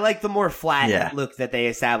 I like the more flat look that they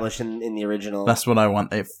established in the original. That's what I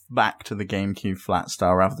want. It back to the GameCube flat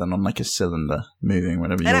style rather than on like a cylinder moving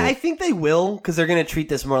whenever you And I think they will, because they're going to treat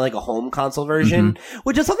this more like a home console version,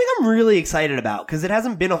 which is something I'm really excited about, because it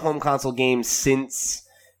hasn't been a home console game since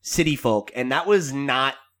City Folk, and that was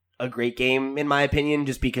not a great game in my opinion,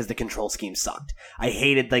 just because the control scheme sucked. I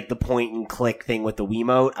hated like the point and click thing with the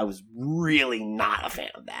Wiimote. I was really not a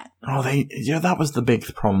fan of that. Oh, that was the big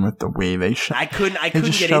problem with the Wii. I couldn't just get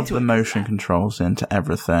into shoved the it motion controls into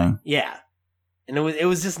everything. Yeah. And it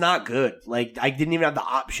was just not good. Like, I didn't even have the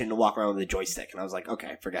option to walk around with a joystick. And I was like,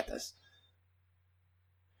 okay, forget this.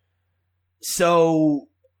 So,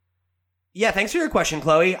 yeah, thanks for your question,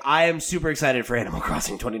 Chloe. I am super excited for Animal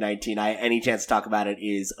Crossing 2019. Any chance to talk about it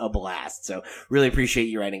is a blast. So, really appreciate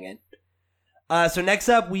you writing in. So next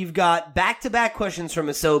up, we've got back-to-back questions from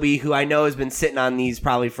Asobi, who I know has been sitting on these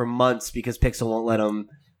probably for months because Pixel won't let him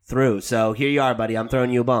through. So here you are, buddy. I'm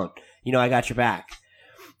throwing you a bone. You know I got your back.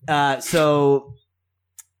 So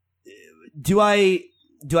do I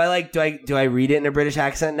read it in a British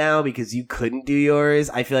accent now because you couldn't do yours?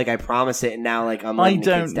 I feel like I promised it, and now like I'm. I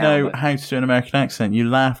don't know how to do an American accent. You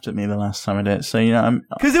laughed at me the last time I did it, so you know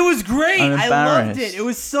because it was great. I loved it. It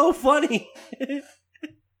was so funny.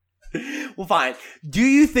 Well, fine. Do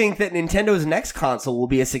you think that Nintendo's next console will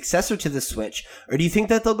be a successor to the Switch, or do you think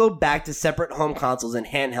that they'll go back to separate home consoles and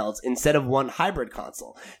handhelds instead of one hybrid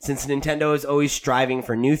console, since Nintendo is always striving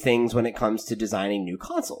for new things when it comes to designing new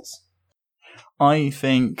consoles? I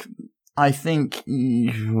think, what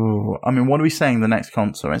are we saying the next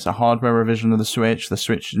console? It's a hardware revision of the Switch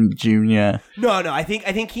Junior. No, I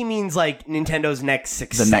think he means like Nintendo's next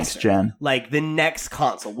successor. The next gen. Like the next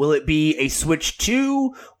console. Will it be a Switch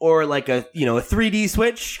 2 or like a 3D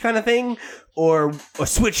Switch kind of thing? Or a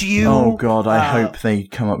Switch U? Oh god, I hope they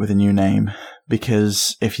come up with a new name.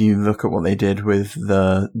 Because if you look at what they did with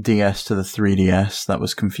the DS to the 3DS, that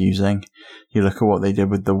was confusing. You look at what they did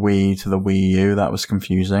with the Wii to the Wii U, that was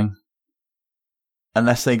confusing.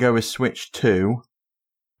 Unless they go with Switch 2.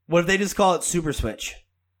 What if they just call it Super Switch?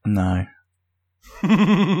 No.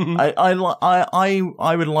 I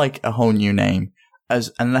would like a whole new name,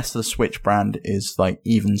 unless the Switch brand is like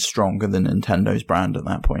even stronger than Nintendo's brand at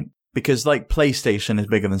that point. Because like PlayStation is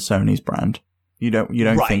bigger than Sony's brand. You don't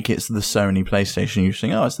right. think it's the Sony PlayStation. You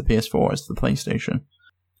think, oh, it's the PS4, it's the PlayStation.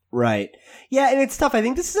 Right. Yeah, and it's tough. I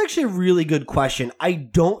think this is actually a really good question. I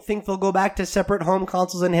don't think they'll go back to separate home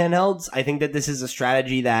consoles and handhelds. I think that this is a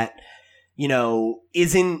strategy that,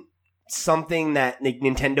 isn't something that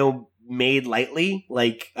Nintendo made lightly.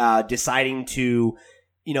 Like, deciding to,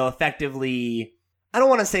 effectively, I don't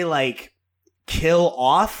want to say, like, kill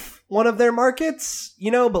off one of their markets,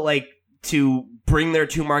 but, like, to bring their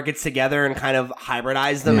two markets together and kind of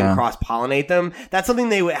hybridize them and cross-pollinate them. That's something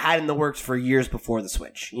they had in the works for years before the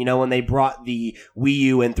Switch. When they brought the Wii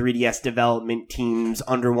U and 3DS development teams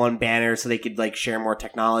under one banner so they could like share more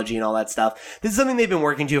technology and all that stuff. This is something they've been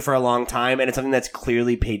working to for a long time, and it's something that's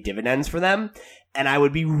clearly paid dividends for them. And I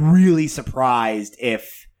would be really surprised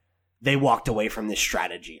if they walked away from this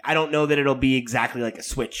strategy. I don't know that it'll be exactly like a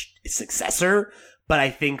Switch successor, but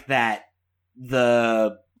I think that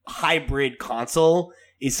the hybrid console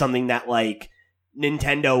is something that like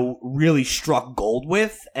Nintendo really struck gold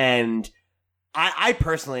with, and I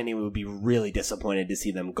personally would be really disappointed to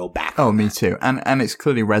see them go back. Oh, me too. And it's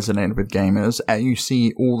clearly resonated with gamers. You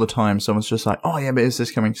see all the time someone's just like, oh yeah, but is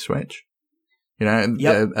this coming to Switch?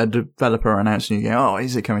 A developer announcing a new game. Oh,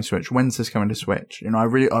 is it coming to Switch? When's this coming to Switch? I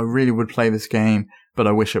really would play this game, but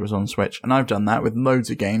I wish it was on Switch. And I've done that with loads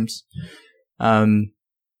of games.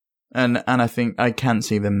 And I think I can't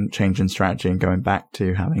see them changing strategy and going back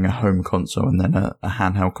to having a home console and then a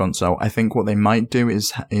handheld console. I think what they might do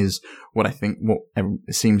is what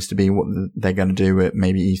seems to be what they're going to do at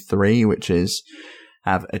maybe E3, which is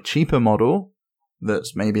have a cheaper model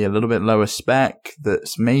that's maybe a little bit lower spec,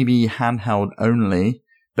 that's maybe handheld only,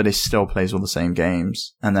 but it still plays all the same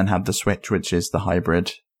games, and then have the Switch, which is the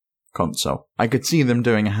hybrid console. I could see them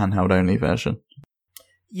doing a handheld only version.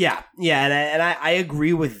 Yeah, and I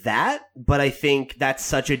agree with that, but I think that's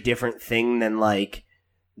such a different thing than like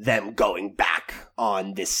them going back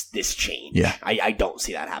on this change. Yeah, I don't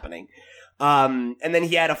see that happening. And then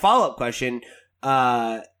he had a follow-up question.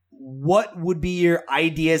 What would be your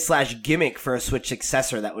idea / gimmick for a Switch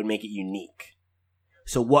successor that would make it unique?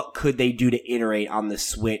 So what could they do to iterate on the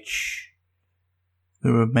Switch?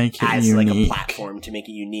 That would make it as unique. Like a platform to make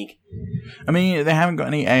it unique. I mean, they haven't got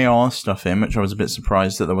any AR stuff in, which I was a bit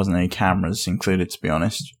surprised that there wasn't any cameras included, to be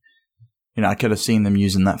honest. I could have seen them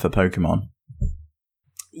using that for Pokemon.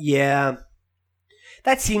 Yeah.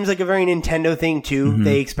 That seems like a very Nintendo thing, too. Mm-hmm.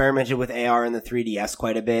 They experimented with AR in the 3DS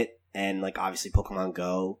quite a bit, and, like, obviously Pokemon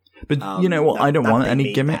Go. But you know what? I don't want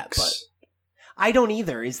any gimmicks. I don't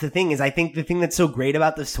either, is the thing. I think the thing that's so great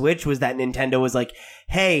about the Switch was that Nintendo was like,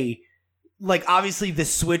 hey... Like, obviously, the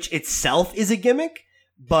Switch itself is a gimmick,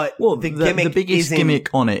 but the gimmick the biggest gimmick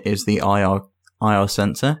on it is the IR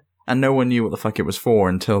sensor. And no one knew what the fuck it was for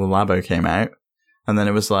until the Labo came out. And then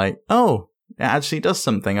it was like, oh, it actually does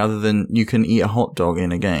something other than you can eat a hot dog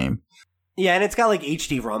in a game. Yeah, and it's got like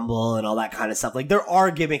HD Rumble and all that kind of stuff. Like, there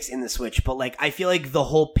are gimmicks in the Switch, but like, I feel like the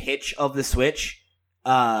whole pitch of the Switch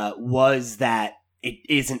was that it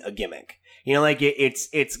isn't a gimmick. You know, like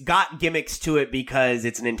it's got gimmicks to it because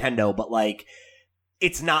it's Nintendo, but like,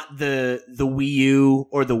 it's not the Wii U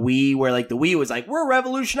or the Wii, where like the Wii was like, we're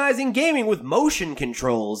revolutionizing gaming with motion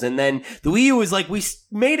controls, and then the Wii U was like, we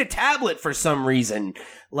made a tablet for some reason.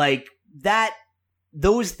 Like that,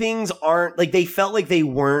 those things aren't like, they felt like they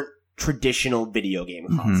weren't traditional video game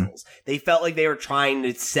consoles. They felt like they were trying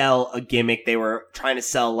to sell a gimmick. They were trying to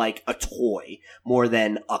sell like a toy more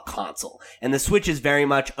than a console. And the Switch is very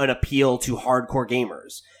much an appeal to hardcore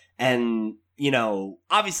gamers. And, you know,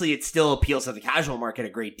 obviously it still appeals to the casual market a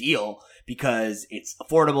great deal because it's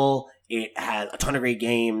affordable, it has a ton of great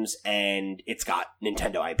games, and it's got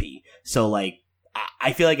Nintendo IP. So like,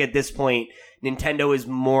 I feel like at this point, Nintendo is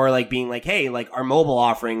more like being like, hey, like our mobile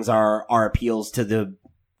offerings are appeals to the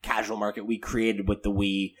casual market we created with the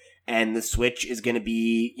Wii, and the Switch is going to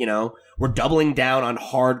be, you know, we're doubling down on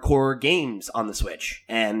hardcore games on the Switch.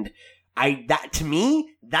 And that to me,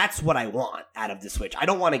 that's what I want out of the Switch. I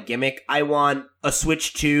don't want a gimmick. I want a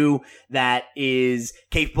Switch 2 that is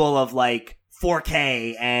capable of like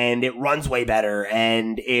 4K and it runs way better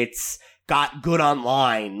and it's got good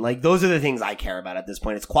online. Like, those are the things I care about at this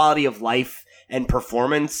point. It's quality of life and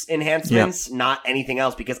performance enhancements, not anything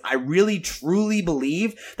else, because I really truly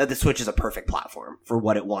believe that the Switch is a perfect platform for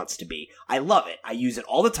what it wants to be. I love it. I use it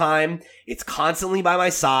all the time. It's constantly by my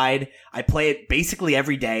side. I play it basically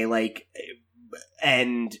every day, like,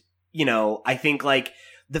 and, you know, I think, like,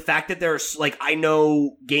 the fact that there's, like, I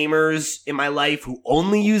know gamers in my life who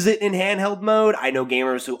only use it in handheld mode. I know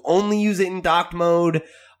gamers who only use it in docked mode.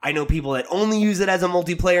 I know people that only use it as a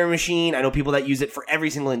multiplayer machine. I know people that use it for every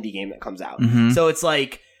single indie game that comes out. So it's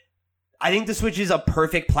like, I think the Switch is a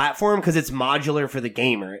perfect platform because it's modular for the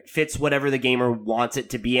gamer. It fits whatever the gamer wants it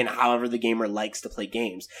to be and however the gamer likes to play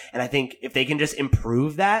games. And I think if they can just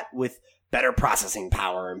improve that with better processing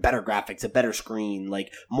power and better graphics, a better screen,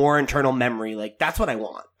 like more internal memory, like that's what I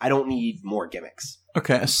want. I don't need more gimmicks.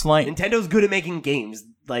 Okay, Nintendo's good at making games.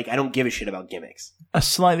 Like, I don't give a shit about gimmicks. A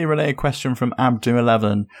slightly related question from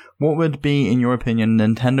Abdu11. What would be, in your opinion,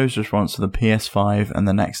 Nintendo's response to the PS5 and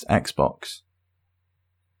the next Xbox?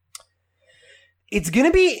 It's going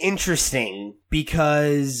to be interesting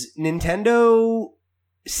because Nintendo,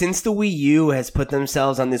 since the Wii U, has put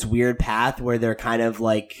themselves on this weird path where they're kind of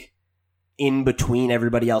like in between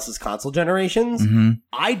everybody else's console generations.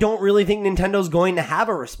 I don't really think Nintendo's going to have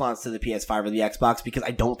a response to the PS5 or the Xbox because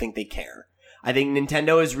I don't think they care. I think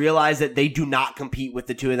Nintendo has realized that they do not compete with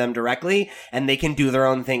the two of them directly, and they can do their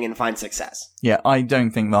own thing and find success. Yeah, I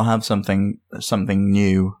don't think they'll have something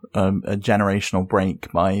new, a generational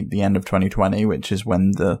break by the end of 2020, which is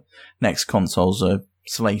when the next consoles are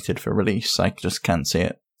slated for release. I just can't see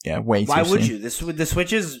it. Yeah, way too soon. Why would you? The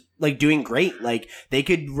Switch is like doing great. Like, they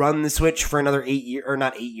could run the Switch for another 8 years, or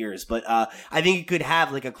not 8 years, but I think it could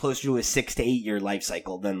have like a closer to a 6 to 8 year life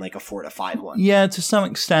cycle than like a 4 to 5 one. Yeah, to some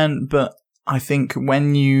extent, but I think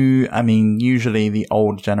usually the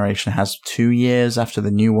old generation has 2 years after the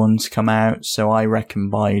new ones come out, so I reckon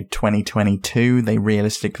by 2022 they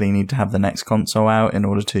realistically need to have the next console out in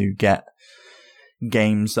order to get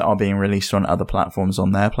games that are being released on other platforms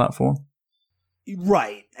on their platform.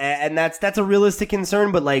 Right. And that's a realistic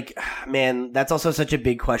concern, but like, man, that's also such a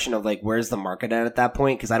big question of like, where's the market at that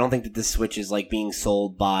point? Because I don't think that this Switch is like being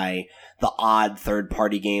sold by the odd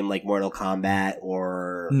third-party game like Mortal Kombat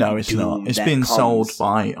or no, it's not. It's being sold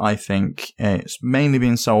by, I think, it's mainly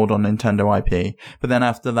being sold on Nintendo IP. But then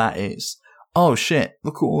after that, it's, oh shit,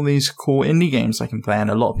 look at all these cool indie games I can play. And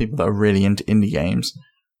a lot of people that are really into indie games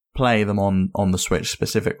play them on the Switch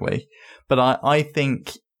specifically. But I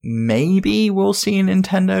think maybe we'll see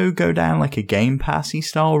Nintendo go down like a Game Passy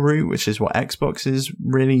style route, which is what Xbox is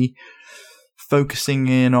really focusing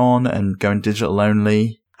in on, and going digital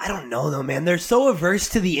only. I don't know though, man. They're so averse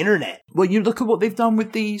to the internet. Well, you look at what they've done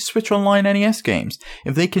with the Switch Online NES games.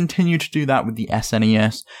 If they continue to do that with the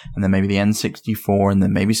SNES, and then maybe the N64, and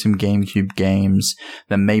then maybe some GameCube games,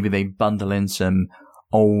 then maybe they bundle in some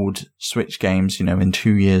old Switch games, you know, in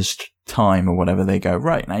 2 years' time or whatever, they go,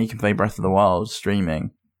 right, now you can play Breath of the Wild streaming.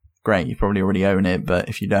 Great, you probably already own it, but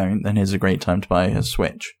if you don't, then here's a great time to buy a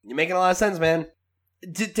Switch. You're making a lot of sense, man.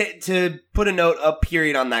 To put a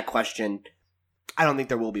period on that question, I don't think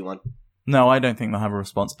there will be one. No, I don't think they'll have a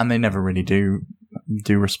response, and they never really do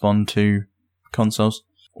respond to consoles,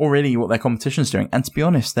 or really what their competition's doing. And to be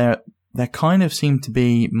honest, they kind of seem to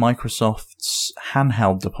be Microsoft's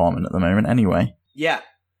handheld department at the moment anyway. Yeah.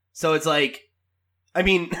 So it's like, I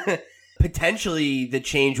mean, potentially the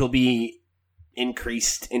change will be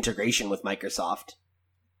increased integration with Microsoft.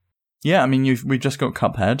 Yeah, I mean, we've just got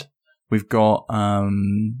Cuphead. We've got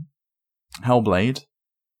Hellblade,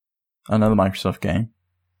 another Microsoft game.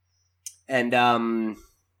 And,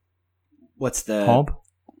 what's the... Hob?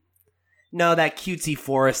 No, that cutesy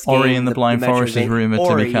forest game. Ori and the Blind Forest is rumored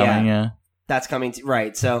to be coming, yeah. That's coming,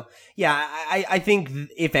 right. So, yeah, I think,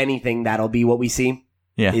 if anything, that'll be what we see.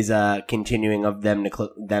 Yeah. Is a continuing of them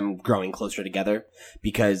them growing closer together,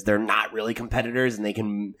 because they're not really competitors and they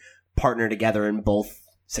can partner together and both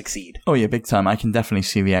succeed. Oh yeah, big time. I can definitely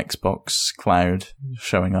see the Xbox Cloud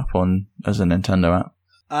showing up as a Nintendo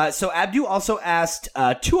app. So Abdu also asked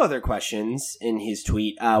 2 other questions in his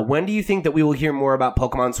tweet. When do you think that we will hear more about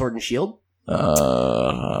Pokemon Sword and Shield?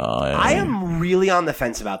 I am really on the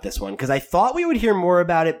fence about this one, because I thought we would hear more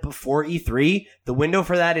about it before E3. The window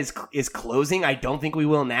for that is closing. I don't think we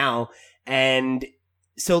will now. And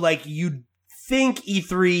so, like, you'd think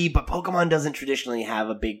E3, but Pokemon doesn't traditionally have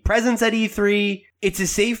a big presence at E3. It's a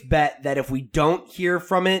safe bet that if we don't hear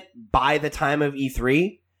from it by the time of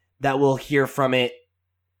E3, that we'll hear from it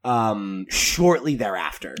shortly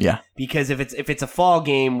thereafter. Yeah. Because if it's a fall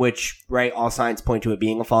game, which, right, all signs point to it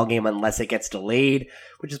being a fall game unless it gets delayed,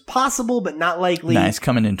 which is possible but not likely. Nah, it's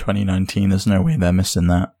coming in 2019. There's no way they're missing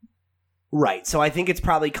that. Right. So I think it's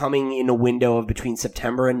probably coming in a window of between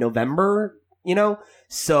September and November,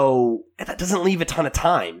 So that doesn't leave a ton of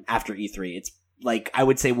time after E3. It's like, I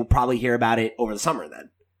would say we'll probably hear about it over the summer then.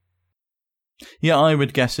 Yeah, I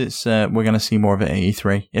would guess it's we're going to see more of it at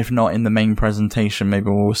E3. If not in the main presentation,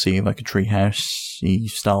 maybe we'll see like a Treehouse-y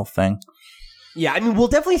style thing. Yeah, I mean, we'll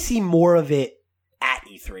definitely see more of it at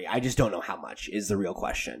E3. I just don't know how much is the real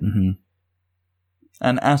question. Mm-hmm.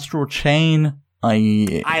 And Astral Chain,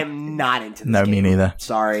 I am not into this No, game. me neither.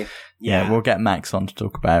 Sorry. Yeah, we'll get Max on to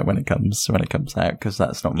talk about it when it comes out, because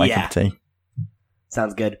that's not my cup of tea.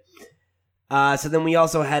 Sounds good. So then we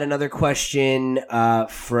also had another question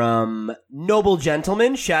from Noble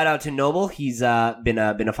Gentleman. Shout out to Noble. He's been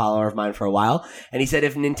a follower of mine for a while. And he said,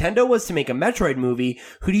 if Nintendo was to make a Metroid movie,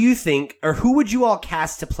 who do you think, or who would you all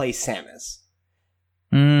cast to play Samus?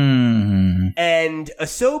 And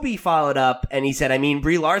Asobi followed up and he said, I mean,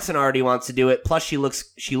 Brie Larson already wants to do it. Plus she looks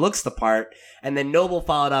the part. And then Noble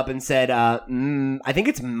followed up and said, I think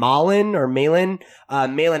it's Malin. Malin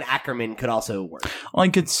Ackerman could also work. I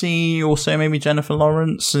could see also maybe Jennifer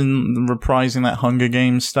Lawrence in reprising that Hunger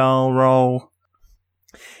Games style role.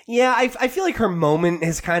 Yeah, I feel like her moment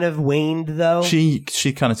has kind of waned, though. She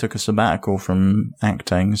kind of took a sabbatical from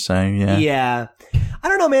acting, so yeah. Yeah. I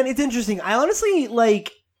don't know, man. It's interesting. I honestly,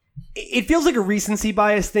 it feels like a recency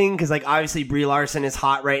bias thing, because, obviously Brie Larson is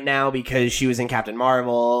hot right now because she was in Captain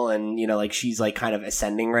Marvel, and, she's, kind of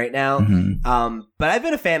ascending right now. Mm-hmm. But I've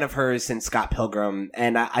been a fan of hers since Scott Pilgrim,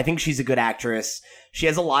 and I think she's a good actress. She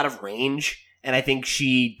has a lot of range, and I think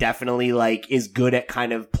she definitely, is good at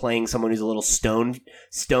kind of playing someone who's a little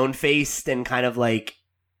stone-faced and kind of,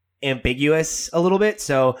 ambiguous a little bit.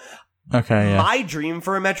 So... Okay, yeah. My dream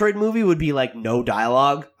for a Metroid movie would be no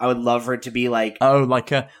dialogue. I would love for it to be like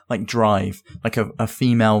Drive, like a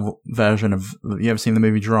female version of. You ever seen the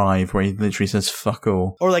movie Drive, where he literally says "fuck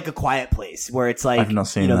all"? Or A Quiet Place, where it's I've not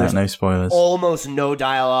seen that. No spoilers. Almost no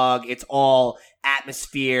dialogue. It's all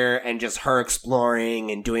atmosphere and just her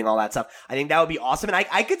exploring and doing all that stuff. I think that would be awesome, and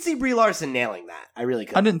I could see Brie Larson nailing that. I really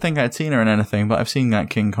could. I didn't think I'd seen her in anything, but I've seen that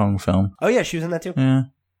King Kong film. Oh yeah, she was in that too. Yeah.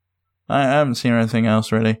 I haven't seen anything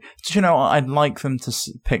else, really. I'd like them to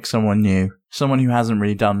pick someone new. Someone who hasn't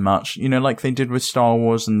really done much. Like they did with Star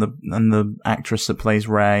Wars and the actress that plays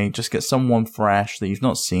Rey. Just get someone fresh that you've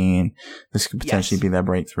not seen. This could potentially be their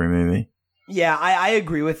breakthrough movie. Yeah, I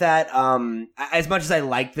agree with that. As much as I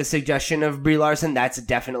like the suggestion of Brie Larson, that's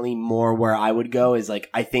definitely more where I would go, is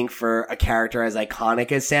I think for a character as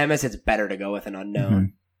iconic as Samus, it's better to go with an unknown. Mm-hmm.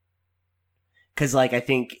 Because, I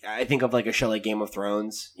think of, a show like Game of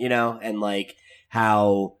Thrones, and,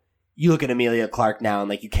 how you look at Emilia Clarke now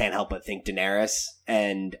and, you can't help but think Daenerys.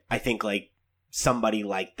 And I think, somebody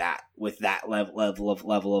like that, with that level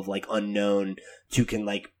of unknown, who can,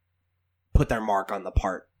 put their mark on the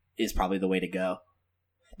part, is probably the way to go.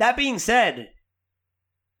 That being said,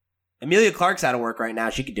 Emilia Clarke's out of work right now.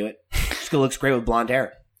 She could do it. She still looks great with blonde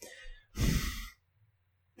hair.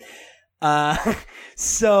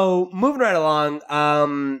 So moving right along,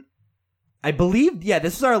 I believe, this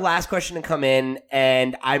was our last question to come in,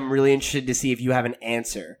 and I'm really interested to see if you have an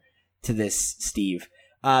answer to this, Steve.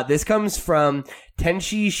 This comes from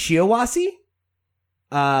Tenshi Shiawase.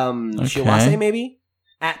 Shiawase, maybe?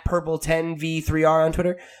 at Purple10V3R on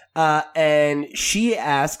Twitter. And she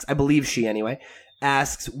asks, I believe she anyway,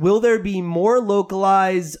 asks, will there be more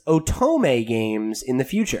localized Otome games in the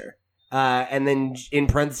future? And then in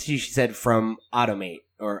parentheses, she said from Automate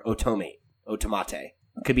or Automate.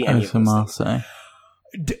 Could be any of those.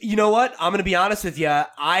 You know what? I'm going to be honest with you.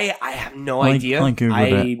 I have no idea. I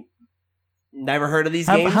Googled it. Never heard of these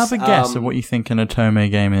games. Have a guess of what you think an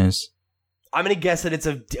Otome game is. I'm going to guess that it's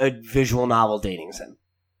a visual novel dating sim.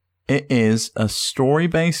 It is a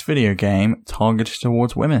story-based video game targeted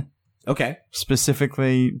towards women. Okay.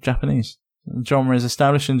 Specifically Japanese. The genre is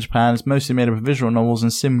established in Japan. It's mostly made up of visual novels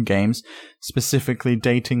and sim games, specifically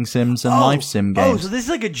dating sims and live sim games. Oh, so this is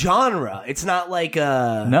like a genre. It's not like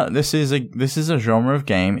a... No, this is a genre of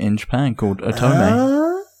game in Japan called Otome.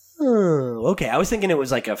 Oh, okay. I was thinking it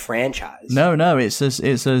was like a franchise. No, it's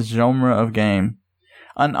a genre of game.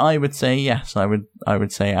 And I would say yes. I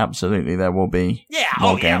would say absolutely there will be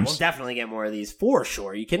more games. Yeah, we'll definitely get more of these for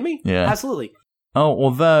sure. Are you kidding me? Yeah. Absolutely. Oh,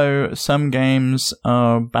 although some games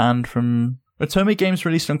are banned from... Otome games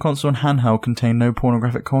released on console and handheld contain no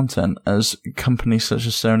pornographic content, as companies such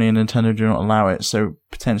as Sony and Nintendo do not allow it, so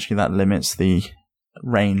potentially that limits the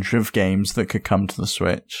range of games that could come to the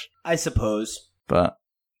Switch. I suppose. But...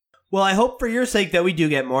 Well, I hope for your sake that we do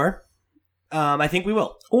get more. I think we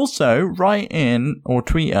will. Also, write in or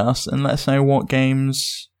tweet us and let us know what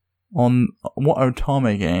games what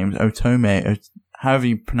Otome, however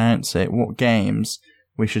you pronounce it, what games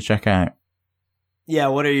we should check out. Yeah,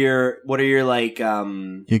 what are your like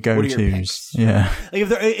your go-tos? Yeah.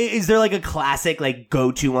 Like is there like a classic like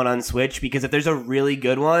go-to one on Switch? Because if there's a really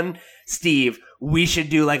good one, Steve, we should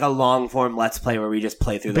do like a long form Let's Play where we just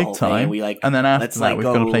play through the whole thing. And then after that, we've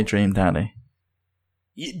got to play Dream Daddy.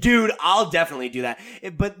 Dude, I'll definitely do that.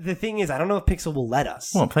 But the thing is, I don't know if Pixel will let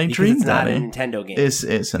us. Well, play Dream Daddy. It's not a Nintendo game. It's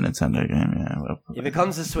a Nintendo game, yeah. If it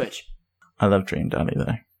comes to Switch. I love Dream Daddy,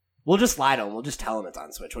 though. We'll just lie to him. We'll just tell him it's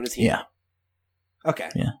on Switch. What does he know? Okay.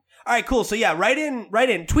 Yeah. All right, cool. So yeah, write in.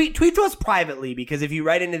 Tweet to us privately, because if you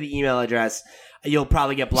write into the email address, you'll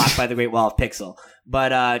probably get blocked by the Great Wall of Pixel.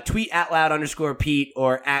 But tweet @loud_Pete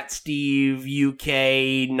or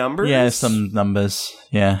 @SteveUK numbers. Yeah, some numbers.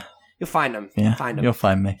 Yeah. You'll find him. Yeah. Find him. You'll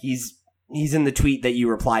find me. He's in the tweet that you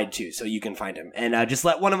replied to, so you can find him. And just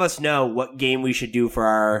let one of us know what game we should do for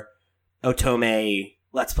our Otome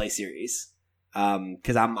Let's Play series.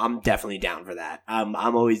 Because I'm definitely down for that. I'm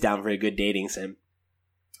always down for a good dating sim.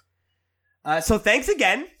 So thanks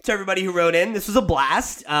again to everybody who wrote in. This was a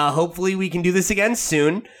blast. Hopefully we can do this again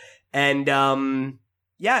soon. And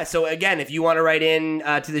yeah, so again, if you want to write in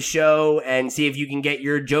to the show and see if you can get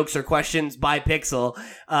your jokes or questions by Pixel,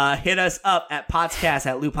 hit us up at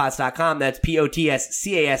potscast@lootpots.com. That's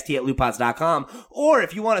POTSCAST@lootpots.com. Or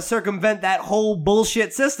if you want to circumvent that whole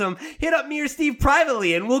bullshit system, hit up me or Steve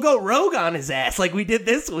privately and we'll go rogue on his ass like we did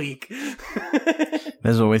this week.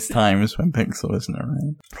 There's always times when Pixel isn't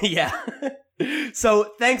around. Yeah.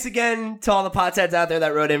 So thanks again to all the potheads out there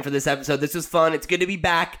that wrote in for this episode. This was fun. It's good to be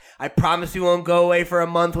back. I promise we won't go away for a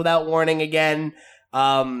month without warning again,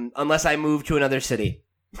 unless I move to another city.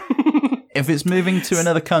 If it's moving to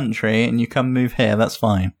another country and you come move here, that's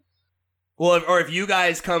fine. Well, or if you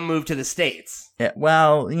guys come move to the States. Yeah,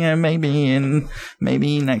 well,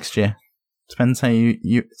 maybe next year. Depends how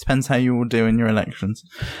you will do in your elections.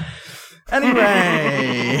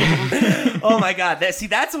 Anyway. Oh my God.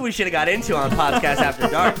 That's what we should have got into on Podcast After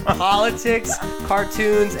Dark. Politics,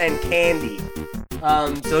 cartoons, and candy.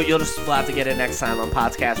 So we'll have to get it next time on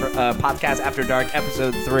Podcast After Dark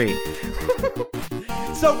episode 3.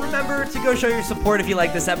 So remember to go show your support if you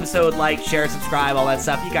like this episode. Like, share, subscribe, all that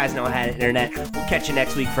stuff. You guys know how to internet. We'll catch you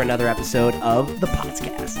next week for another episode of the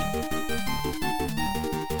Podcast.